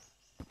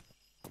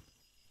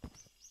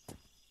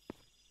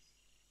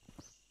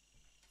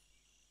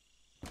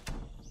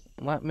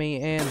 Let me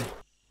in.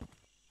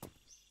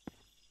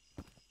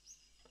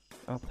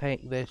 I'll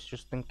take this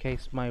just in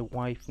case my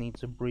wife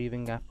needs a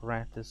breathing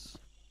apparatus.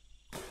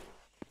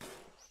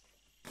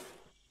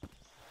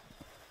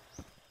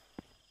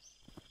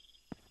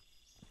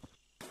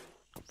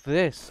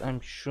 This,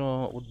 I'm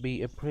sure, would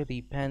be a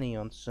pretty penny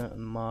on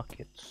certain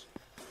markets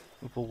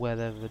for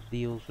whatever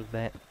deals with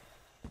that.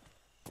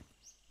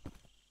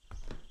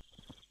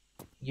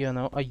 You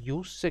know, a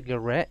used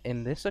cigarette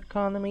in this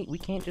economy, we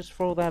can't just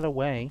throw that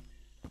away.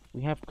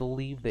 We have to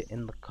leave it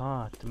in the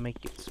car to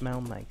make it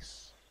smell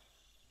nice.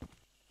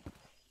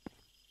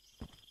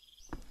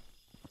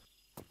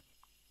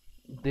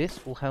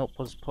 This will help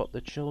us put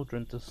the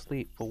children to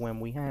sleep for when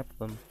we have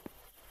them.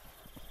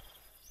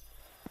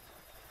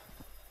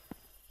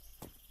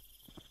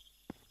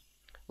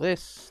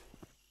 This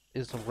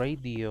is a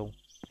radio,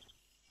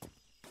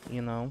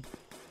 you know.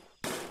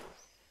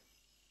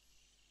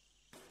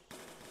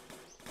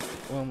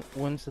 Well,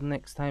 when's the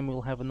next time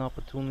we'll have an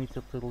opportunity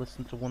to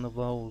listen to one of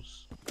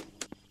those?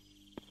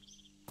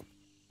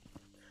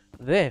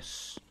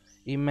 This,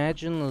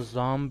 imagine the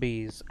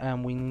zombies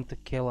and we need to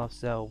kill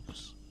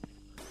ourselves.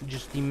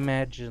 Just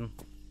imagine.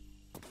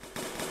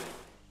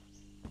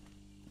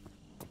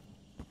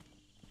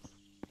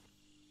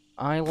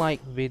 I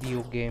like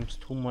video games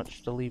too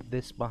much to leave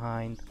this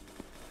behind.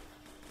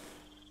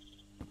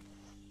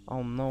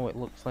 Oh no, it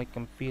looks like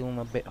I'm feeling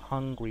a bit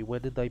hungry. Where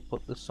did I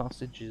put the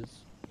sausages?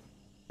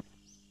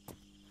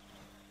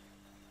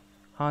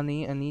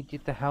 Honey, I need you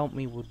to help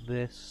me with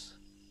this.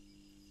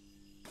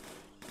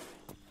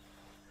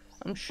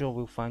 I'm sure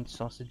we'll find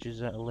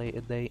sausages at a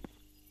later date.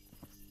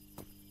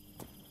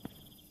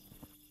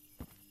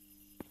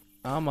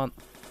 Come on.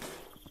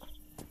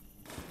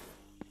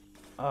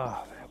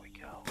 Oh, there we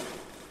go.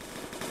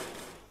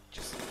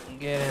 Just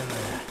get in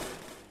there.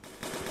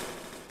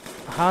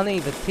 Honey,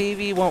 the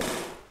TV won't...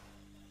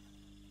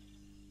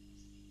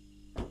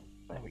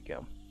 There we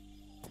go.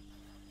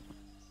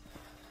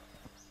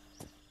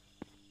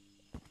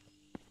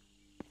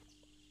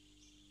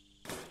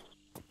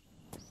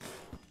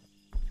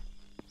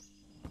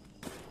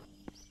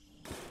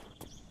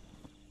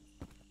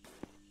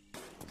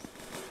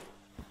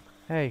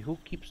 Hey, who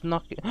keeps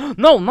knocking?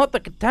 No, not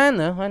the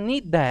katana. I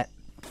need that.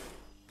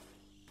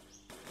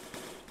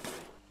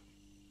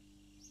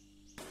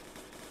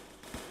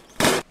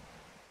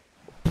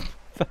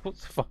 That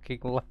was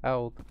fucking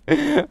loud.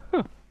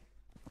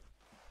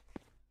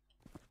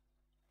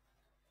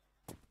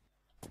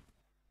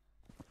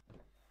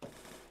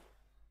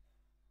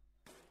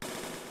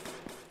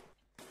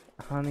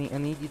 Honey, I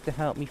need you to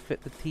help me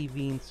fit the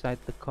TV inside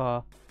the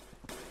car.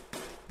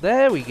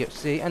 There we go.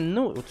 See, I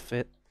knew it would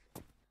fit.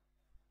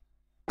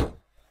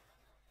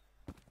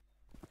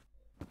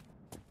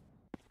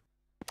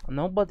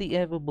 Nobody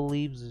ever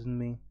believes in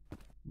me,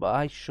 but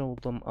I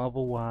showed them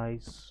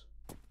otherwise.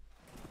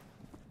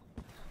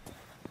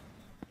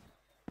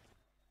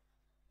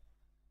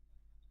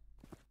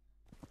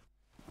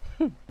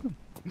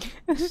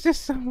 There's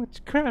just so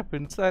much crap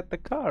inside the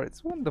car.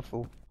 It's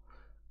wonderful.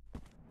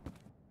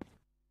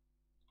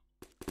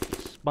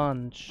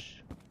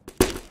 Sponge.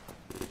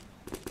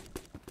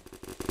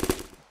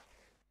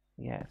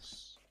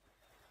 Yes.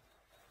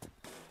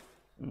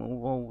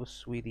 Move over,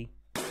 sweetie.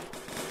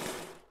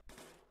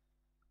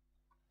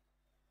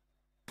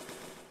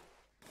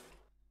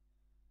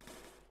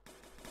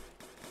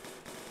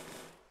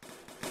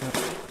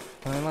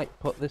 Can I like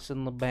put this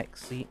in the back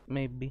seat,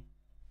 maybe?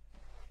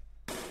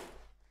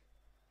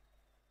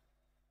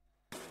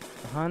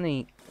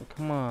 Honey,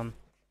 come on.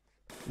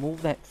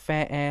 Move that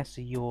fat ass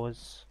of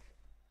yours.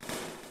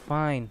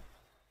 Fine.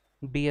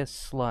 Be a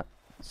slut.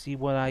 See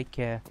what I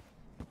care.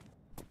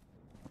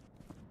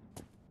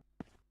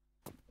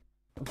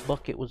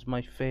 Bucket was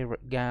my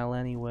favorite gal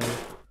anyway.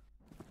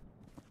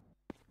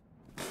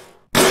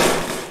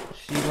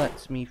 She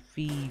lets me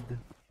feed.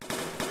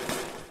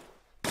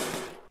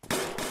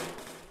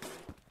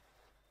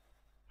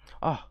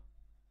 Ah.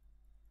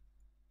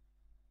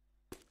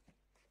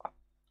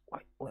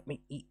 Wait, let me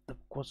eat the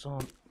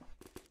croissant.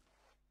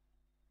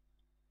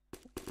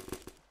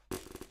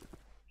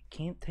 You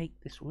can't take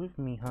this with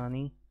me,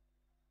 honey.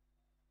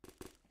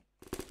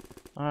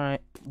 Alright,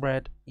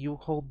 Brad, you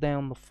hold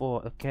down the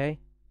fort, okay?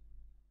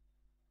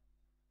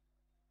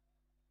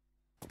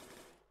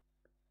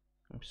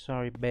 I'm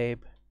sorry,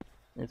 babe.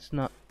 It's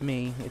not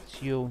me,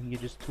 it's you. You're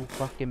just too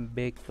fucking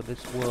big for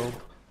this world.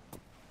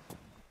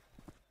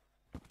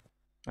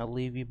 I'll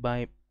leave you by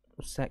a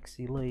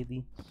sexy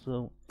lady,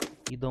 so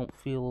you don't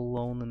feel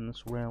alone in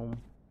this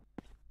realm.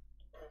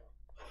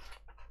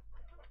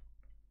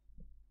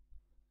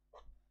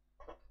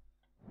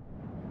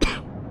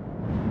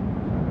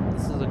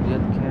 This is a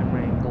good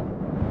camera angle.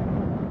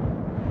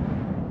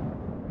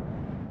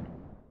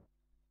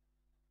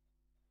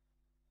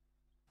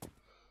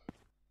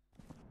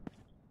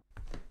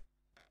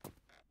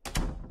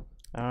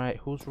 Alright,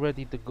 who's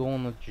ready to go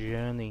on a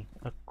journey?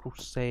 A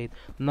crusade?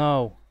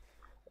 No!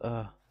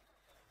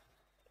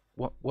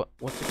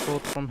 What's it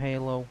called from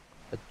Halo?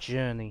 A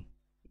journey.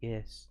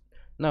 Yes.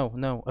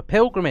 No, a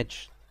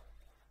pilgrimage!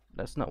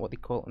 That's not what they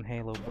call it in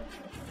Halo, but...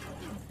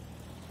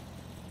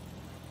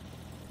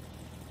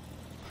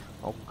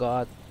 Oh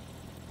god.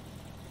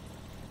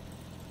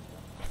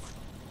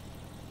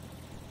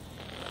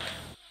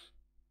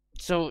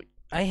 So,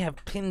 I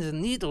have pins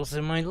and needles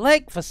in my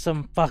leg for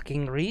some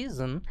fucking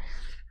reason.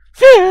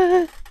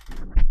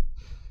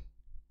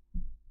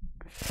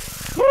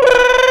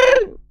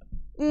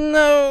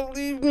 No,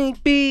 leave me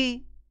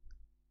be.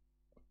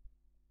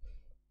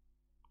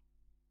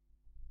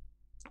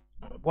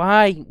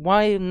 Why?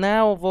 Why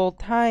now of all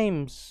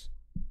times?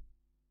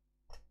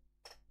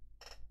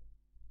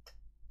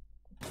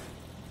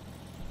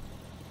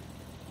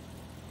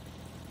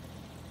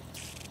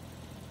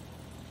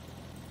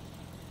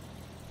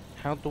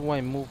 How do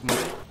I move my...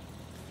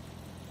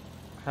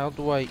 How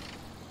do I...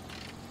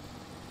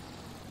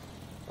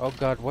 Oh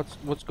god,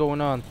 what's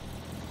going on?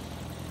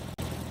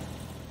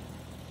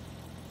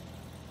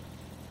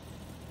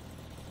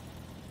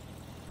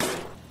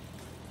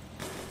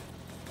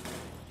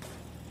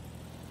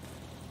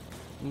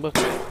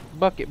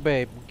 Bucket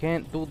babe, we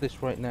can't do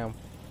this right now.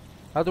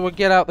 How do I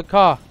get out the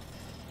car?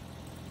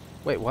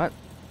 Wait, what?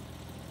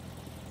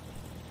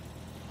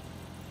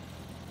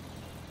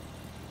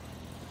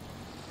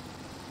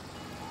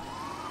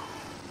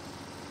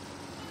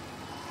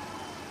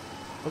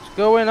 What's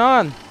going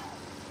on?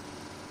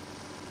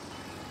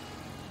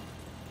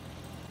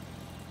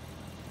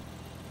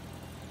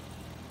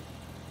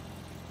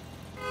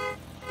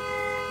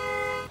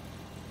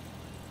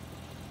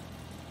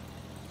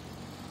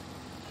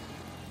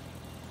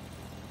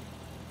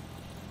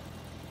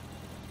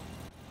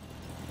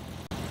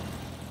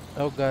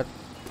 Oh god.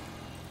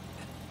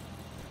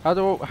 How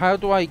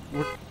do I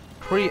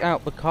retreat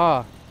out the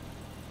car?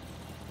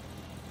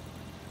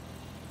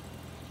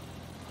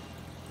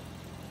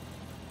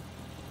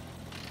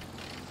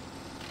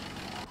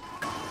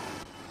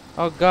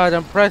 Oh god,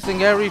 I'm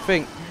pressing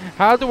everything.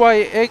 How do I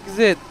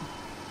exit?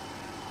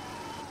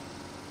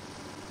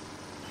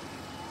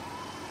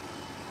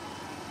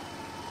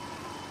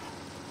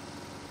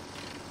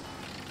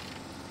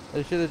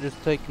 I should have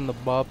just taken the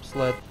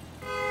bobsled.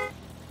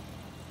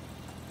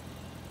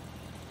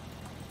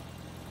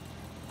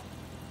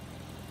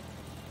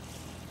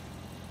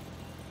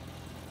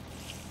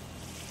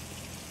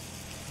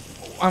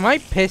 Am I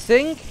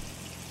pissing?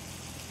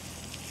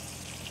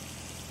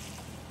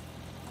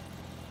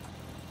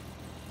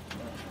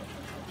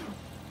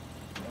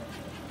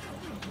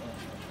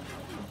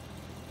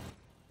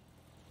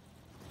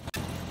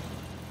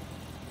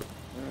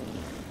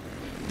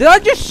 Did I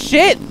just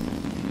shit?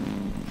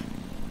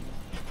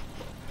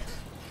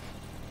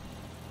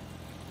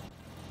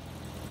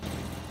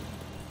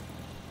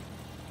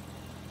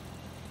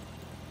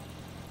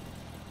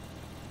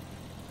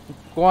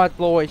 God,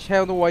 Lois,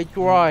 how do I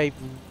drive?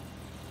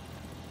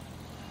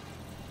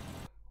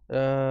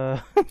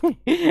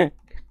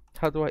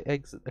 How do I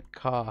exit the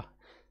car?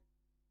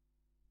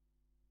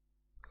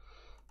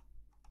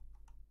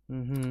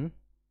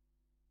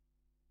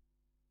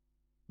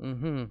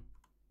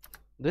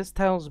 This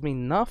tells me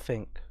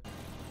nothing.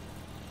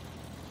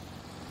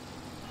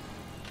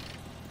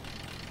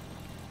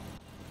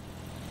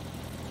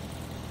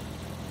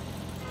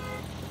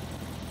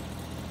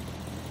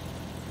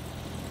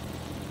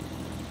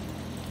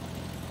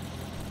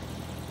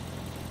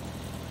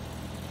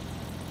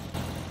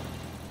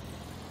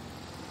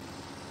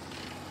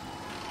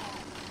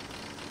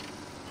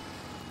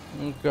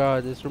 Oh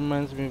god, this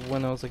reminds me of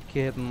when I was a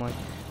kid and like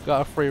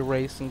got a free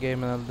racing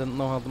game and I didn't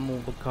know how to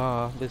move the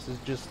car. This is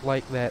just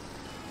like that,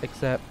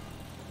 except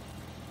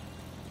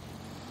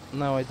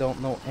now I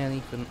don't know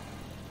anything.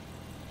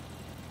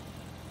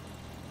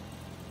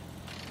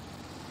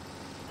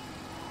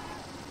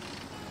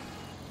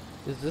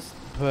 Is this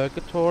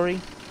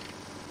purgatory?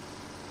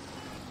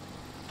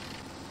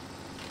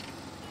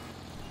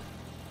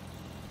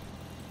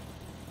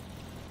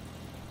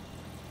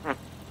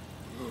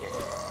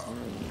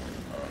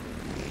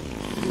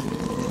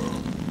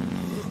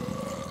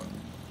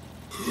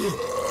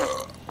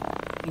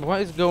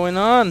 What is going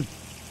on?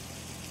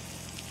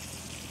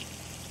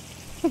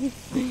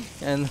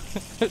 And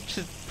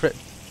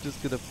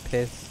just gonna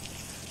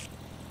piss.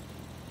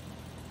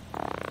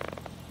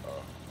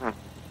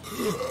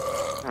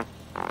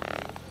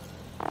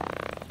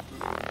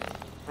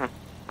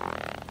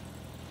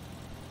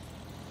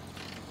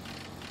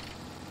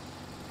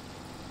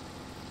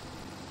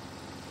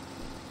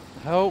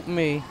 Help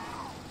me.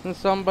 Can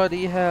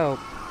somebody help?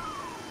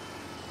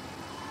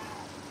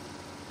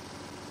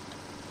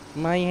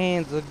 My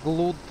hands are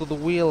glued to the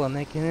wheel and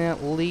I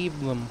cannot leave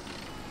them.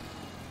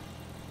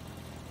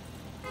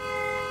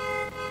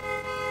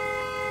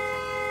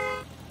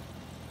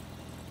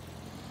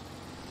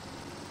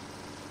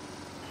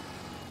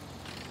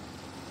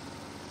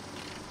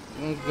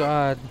 Oh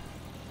god.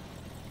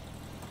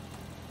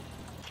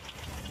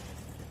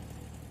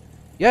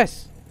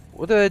 Yes!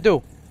 What did I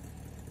do?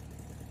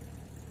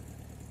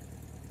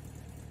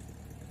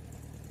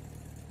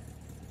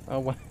 Oh,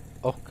 what?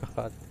 Oh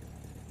god.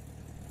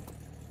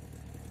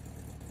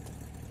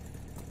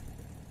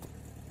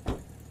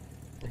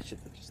 I should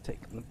have just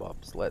taken the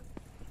bobsled.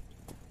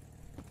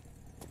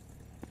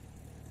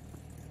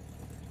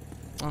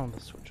 Oh, the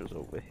switch was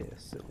over here,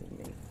 silly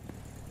me.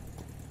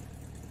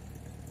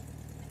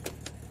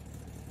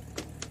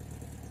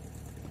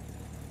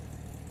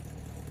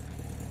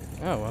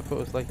 Oh, I thought it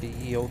was like the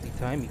ye olde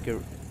timey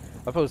garage.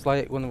 I thought it was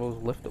like one of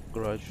those lift up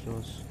garage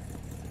doors.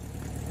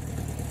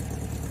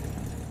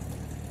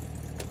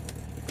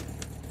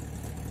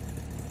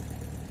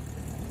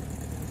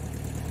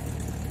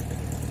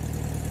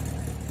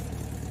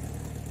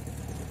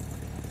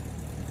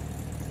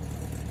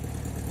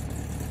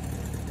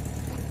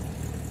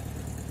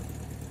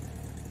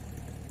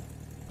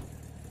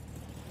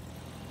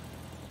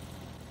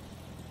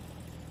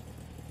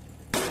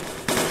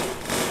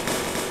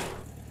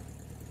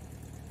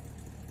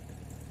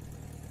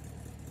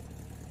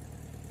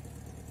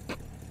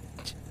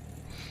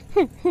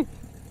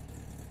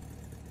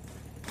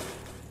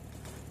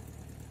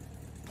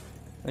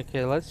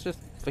 Okay, let's just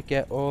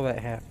forget all that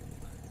happened.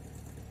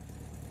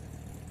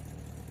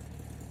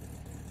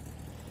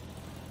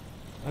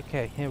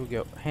 Okay, here we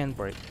go.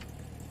 Handbrake.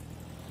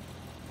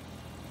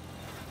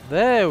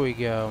 There we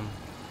go.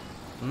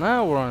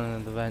 Now we're on an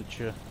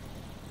adventure.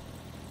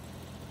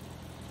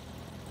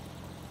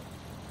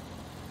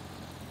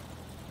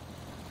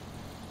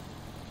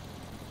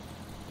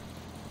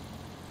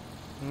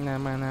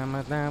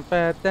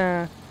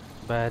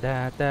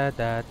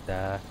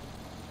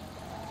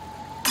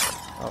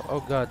 Oh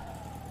god.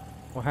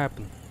 What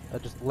happened? I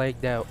just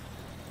lagged out.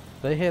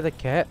 Did I hear the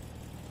cat?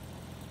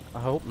 I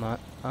hope not.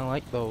 I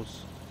like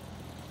those.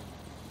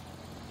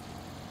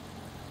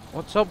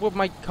 What's up with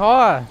my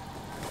car?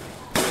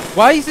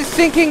 Why is it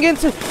sinking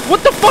into...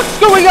 What the fuck's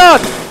going on?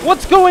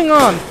 What's going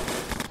on?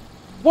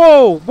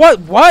 Whoa, what?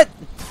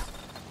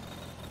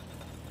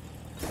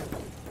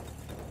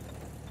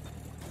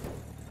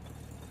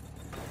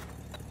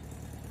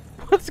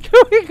 What's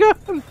going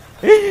on?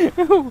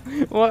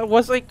 What,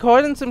 was I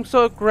caught in some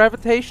sort of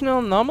gravitational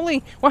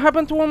anomaly? What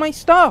happened to all my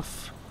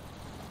stuff?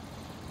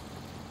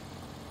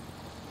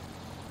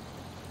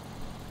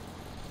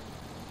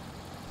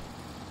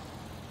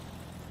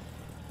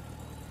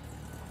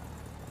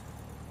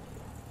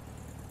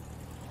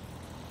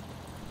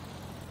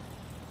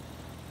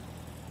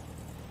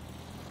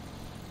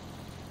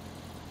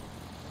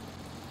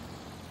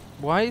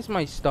 Why is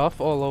my stuff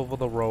all over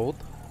the road?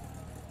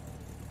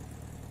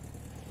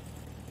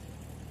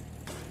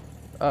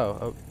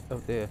 Oh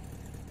dear.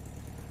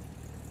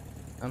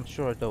 I'm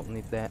sure I don't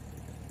need that.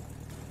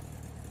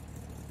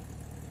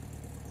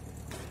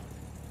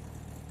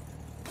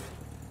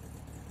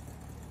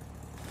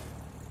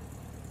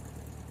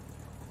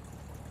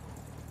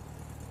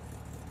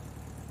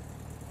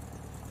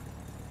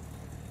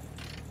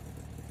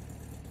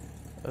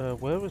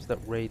 Where was that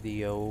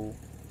radio?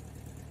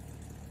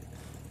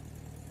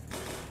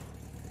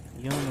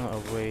 You're not a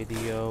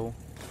radio.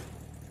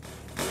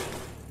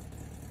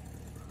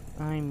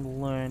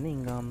 I'm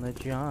learning on the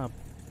job.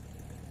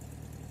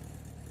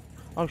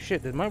 Oh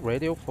shit, did my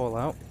radio fall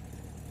out?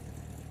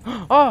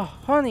 Oh,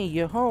 honey,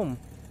 you're home.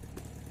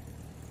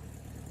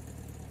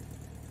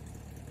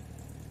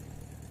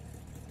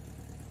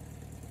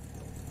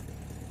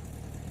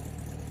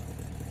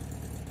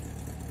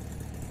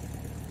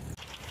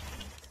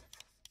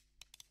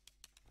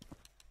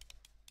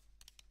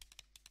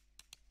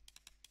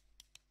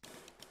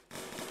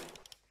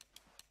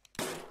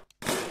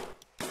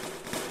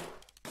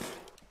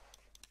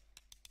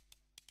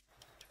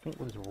 I think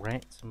there's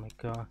rats in my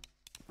car.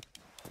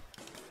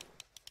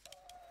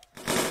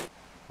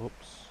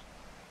 Oops.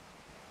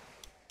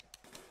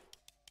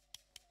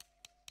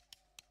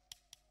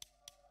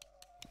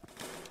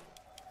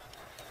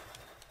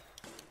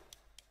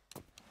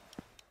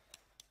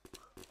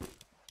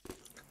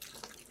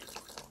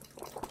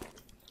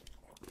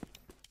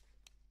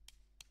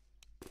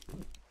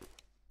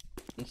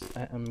 Let's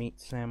add a meat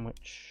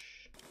sandwich.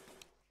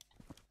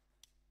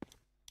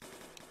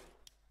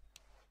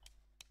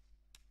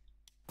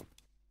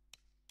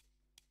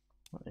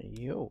 What are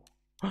you?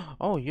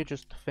 Oh, you're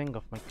just the thing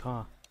off my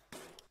car.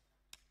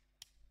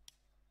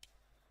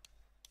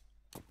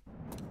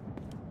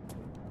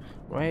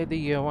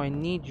 Radio, I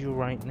need you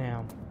right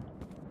now.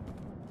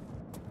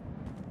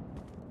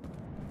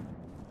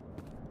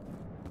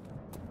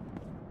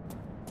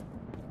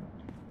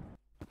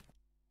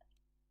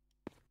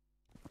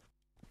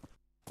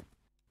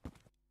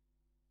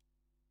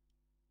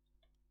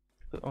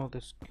 Look at all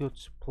this good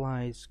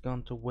supplies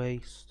gone to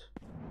waste.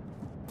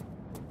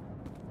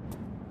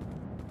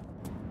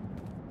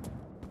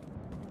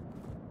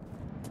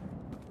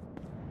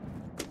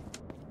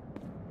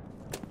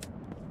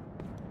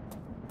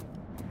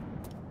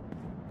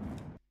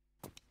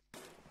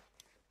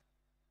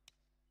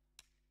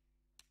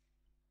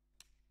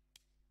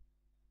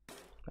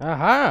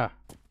 Aha!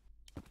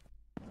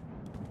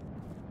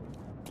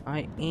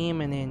 I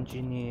am an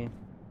engineer.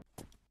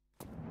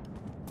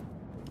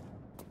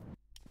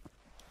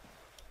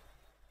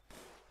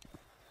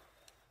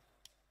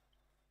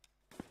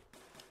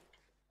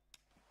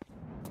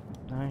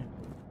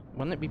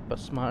 Wouldn't it be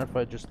smarter if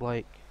I just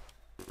like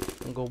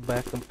go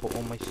back and put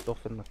all my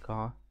stuff in the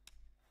car?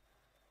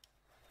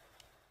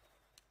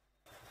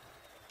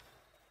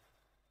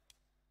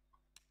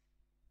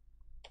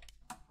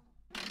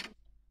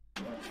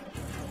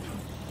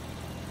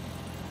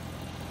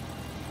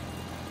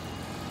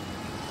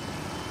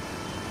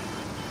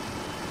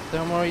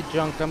 Don't worry,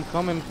 junk, I'm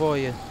coming for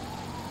you.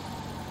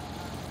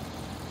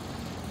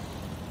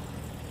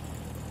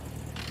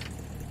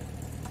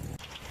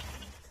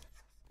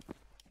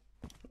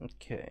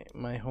 Okay,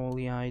 my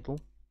holy idol.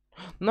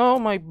 No,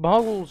 my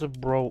bottles are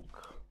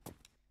broke.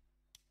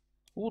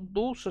 Who would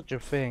do such a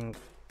thing?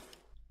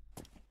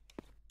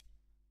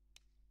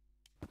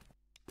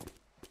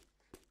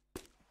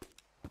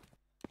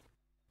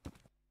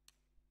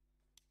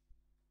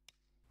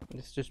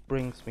 This just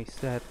brings me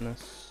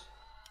sadness.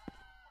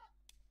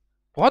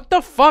 What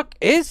the fuck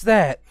is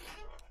that?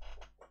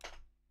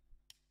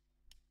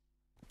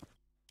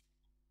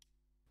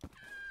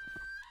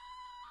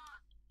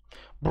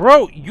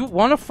 Bro, you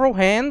wanna throw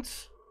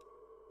hands?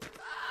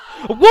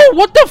 Whoa,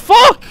 what the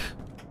fuck?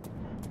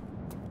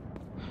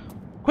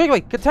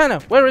 Quickly, katana,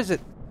 where is it?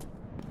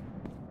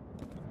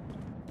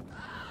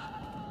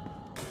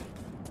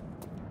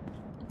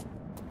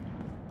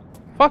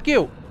 Fuck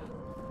you.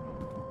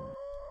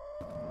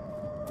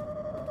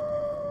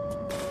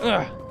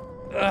 Ugh.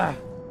 Ugh.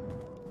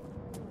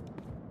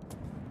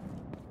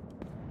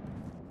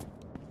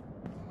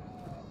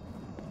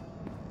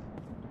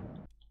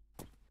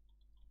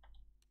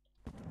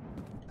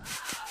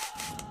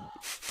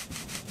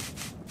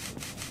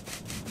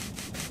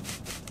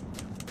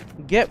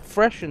 Get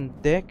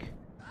freshened, dick.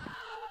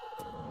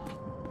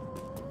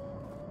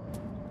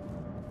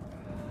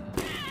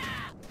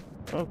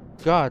 Oh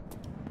god.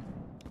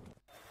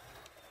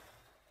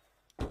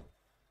 What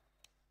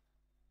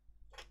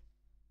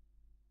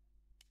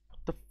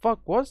the fuck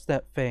was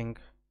that thing?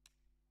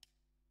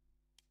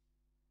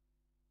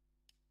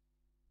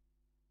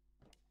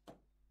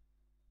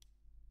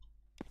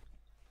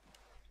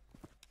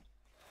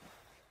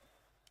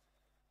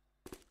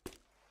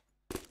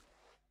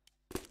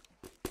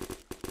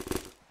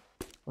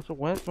 Also,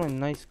 where's my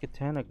nice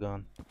katana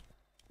gun?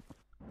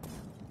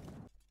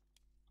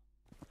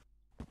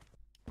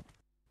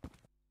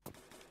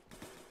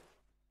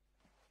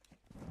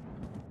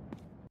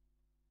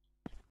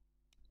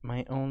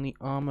 My only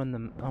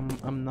armament, I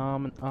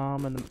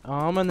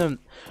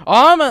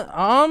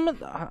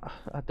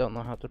don't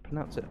know how to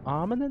pronounce it.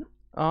 Armament,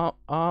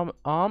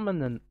 armament,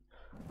 armament.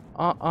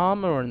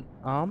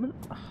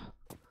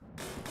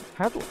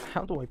 How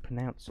do I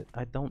pronounce it?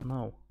 I don't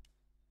know.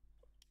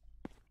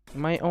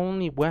 My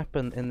only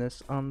weapon in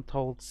this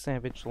untold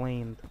savage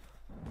land.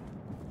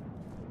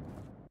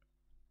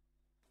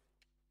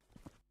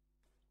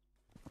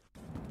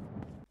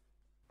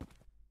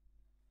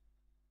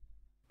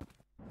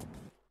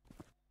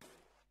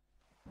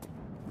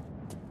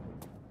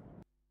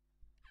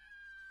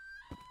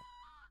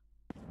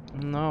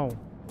 No.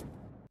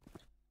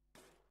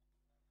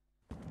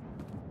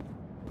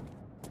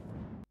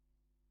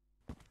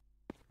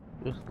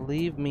 Just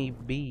leave me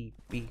be,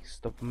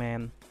 beast of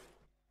man.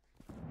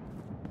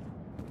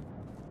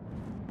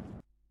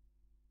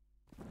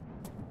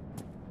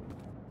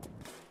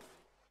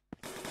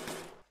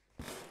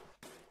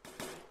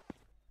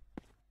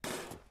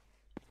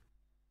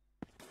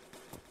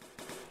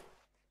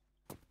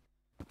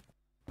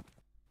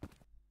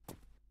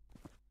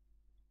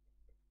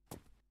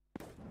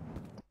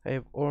 I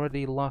have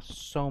already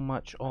lost so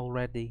much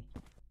already.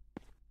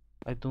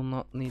 I do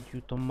not need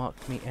you to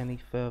mock me any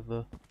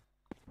further.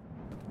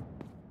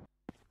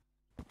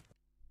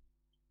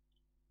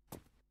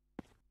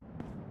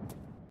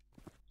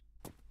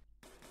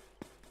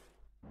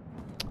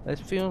 It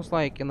feels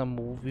like in a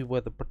movie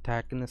where the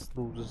protagonist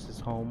loses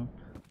his home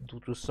due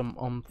to some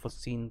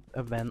unforeseen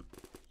event.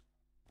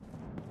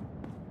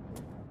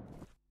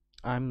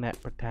 I'm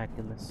that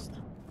protagonist.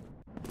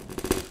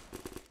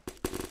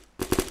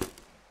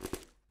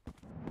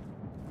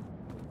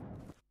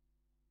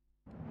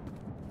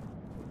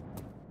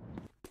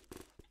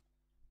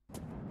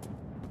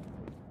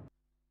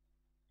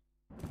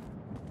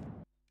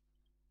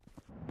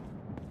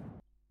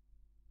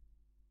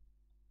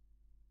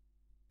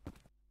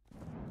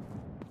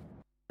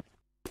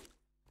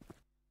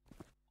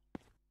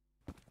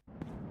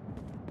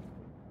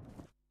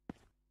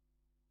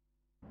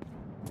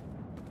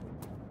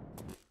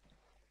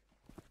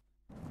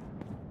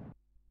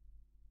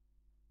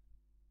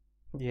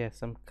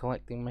 Yes, I'm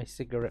collecting my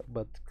cigarette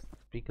butts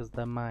because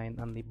they're mine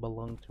and they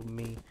belong to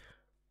me.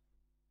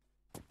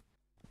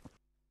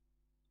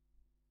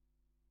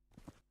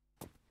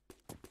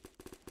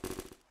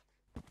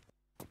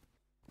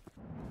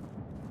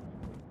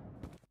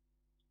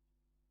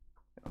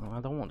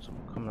 I don't want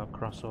someone coming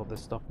across all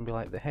this stuff and be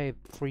like, hey,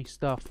 free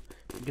stuff.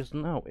 Because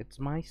no, it's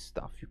my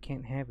stuff. You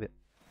can't have it.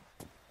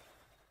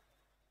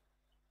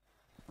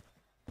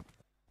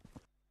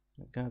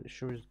 Oh God, it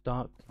sure is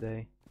dark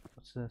today.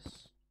 What's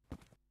this?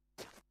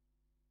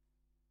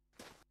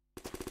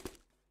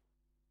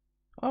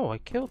 Oh, I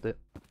killed it.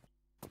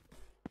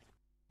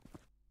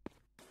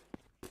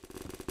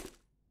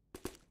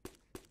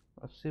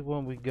 Let's see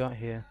what we got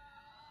here.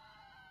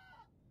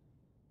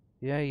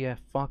 Yeah,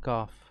 fuck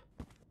off.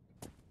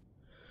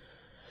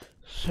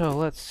 So,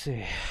 let's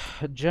see.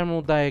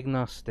 General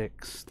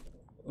diagnostics.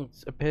 It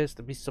appears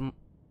to be some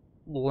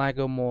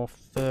lagomorph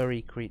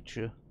furry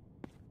creature.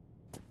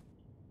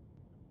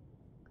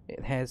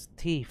 It has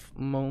teeth,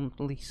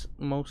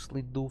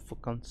 mostly due for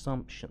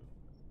consumption.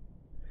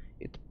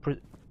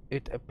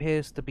 It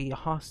appears to be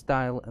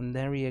hostile and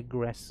very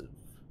aggressive.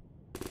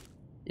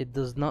 It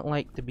does not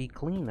like to be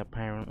clean,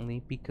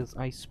 apparently, because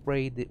I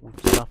sprayed it with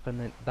stuff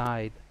and it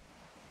died.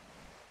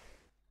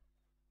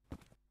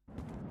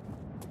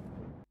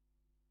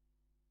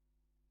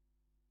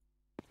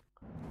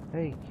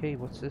 Hey,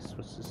 what's this?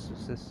 What's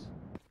this?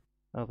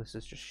 Oh, this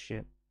is just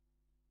shit.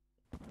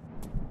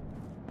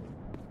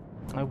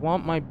 I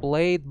want my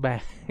blade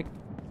back.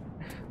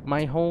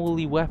 My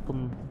holy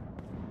weapon.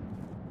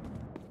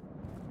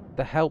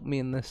 To help me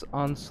in this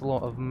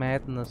onslaught of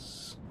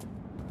madness.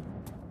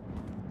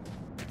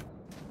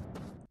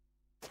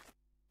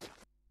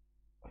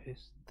 What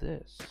is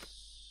this?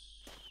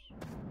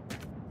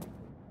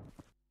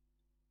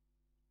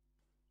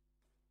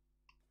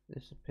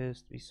 This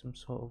appears to be some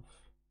sort of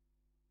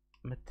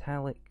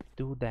metallic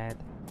doodad.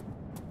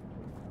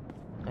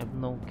 I have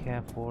no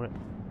care for it.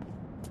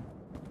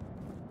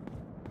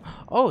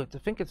 Oh, I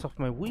think it's off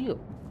my wheel.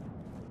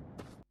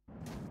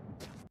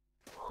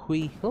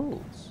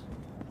 Wheels.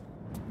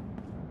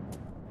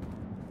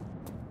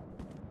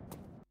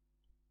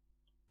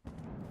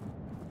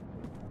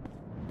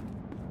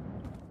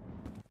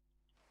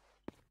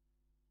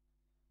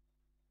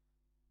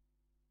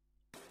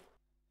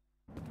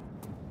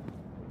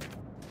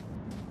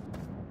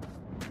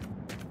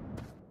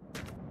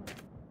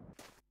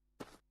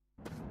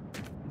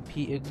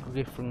 Peter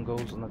Griffin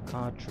goes on a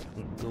car trip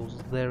and it goes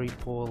very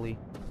poorly.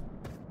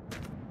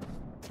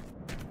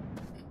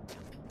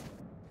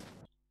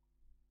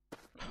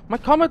 My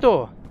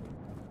Commodore!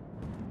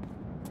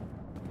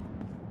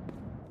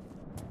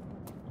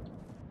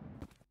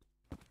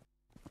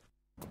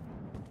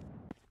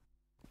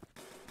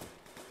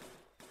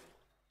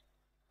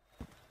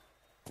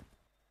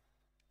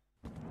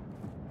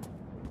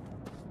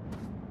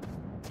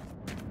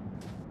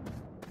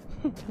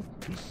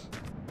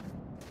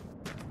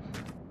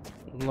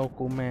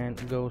 Local man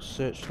goes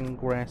searching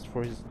grass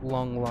for his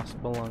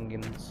long-lost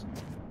belongings.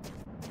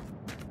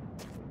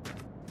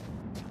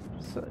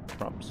 Is that a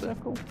crop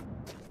circle?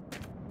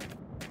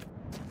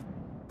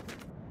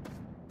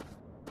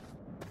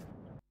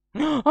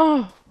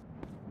 Oh!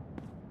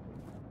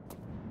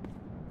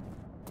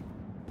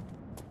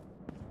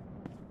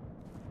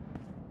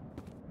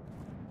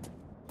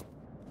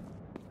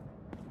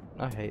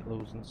 I hate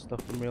losing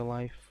stuff in real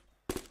life.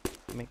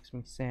 It makes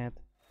me sad.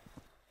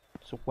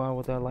 So why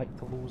would I like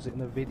to lose it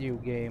in a video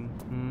game?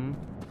 Hmm?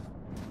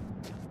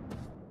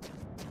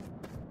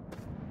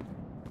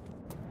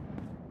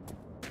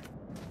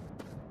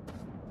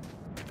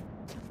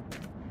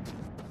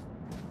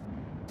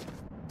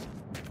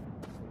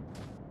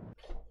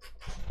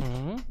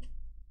 Hmm?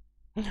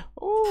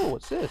 Oh,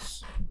 what's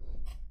this?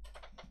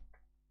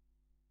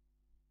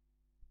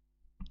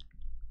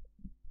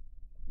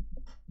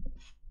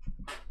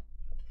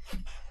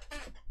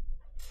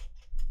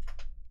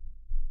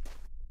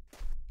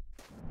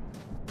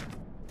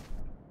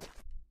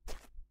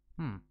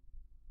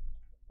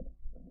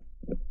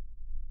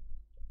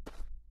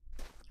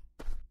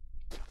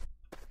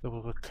 There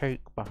was a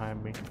cake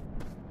behind me.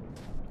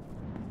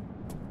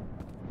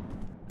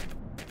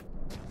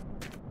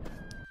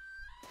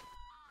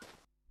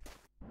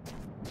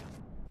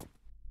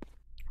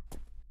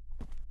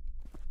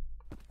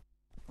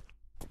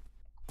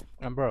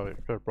 And bro, it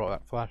should have brought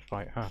that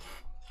flashlight, huh?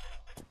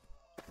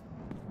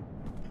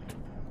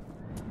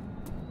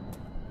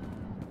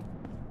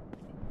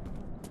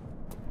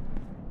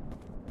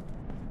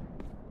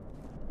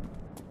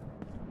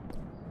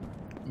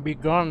 Be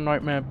gone,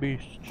 nightmare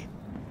beasts.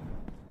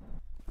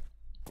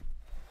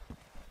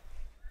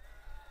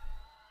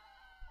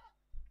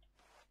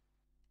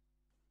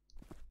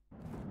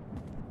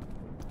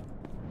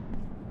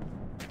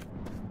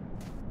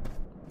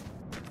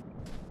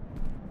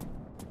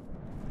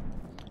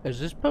 Is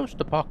this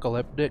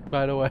post-apocalyptic,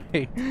 by the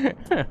way?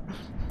 At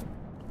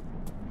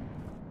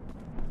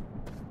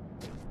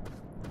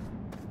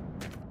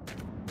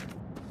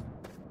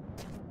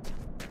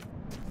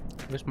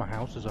least my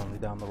house is only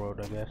down the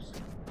road, I guess.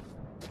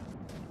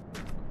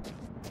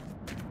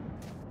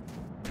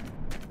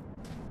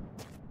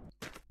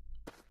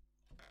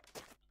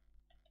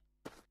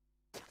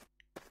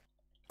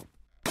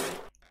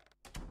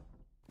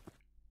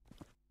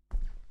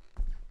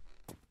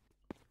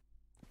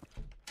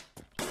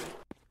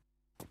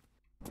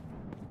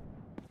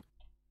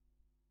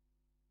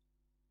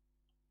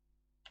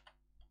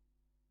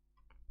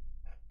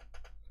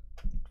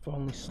 If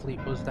only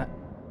sleep was that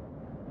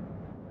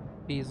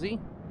easy.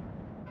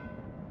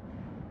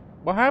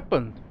 What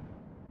happened?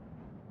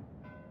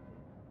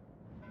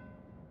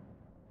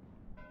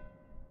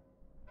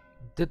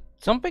 Did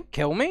something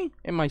kill me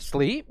in my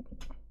sleep?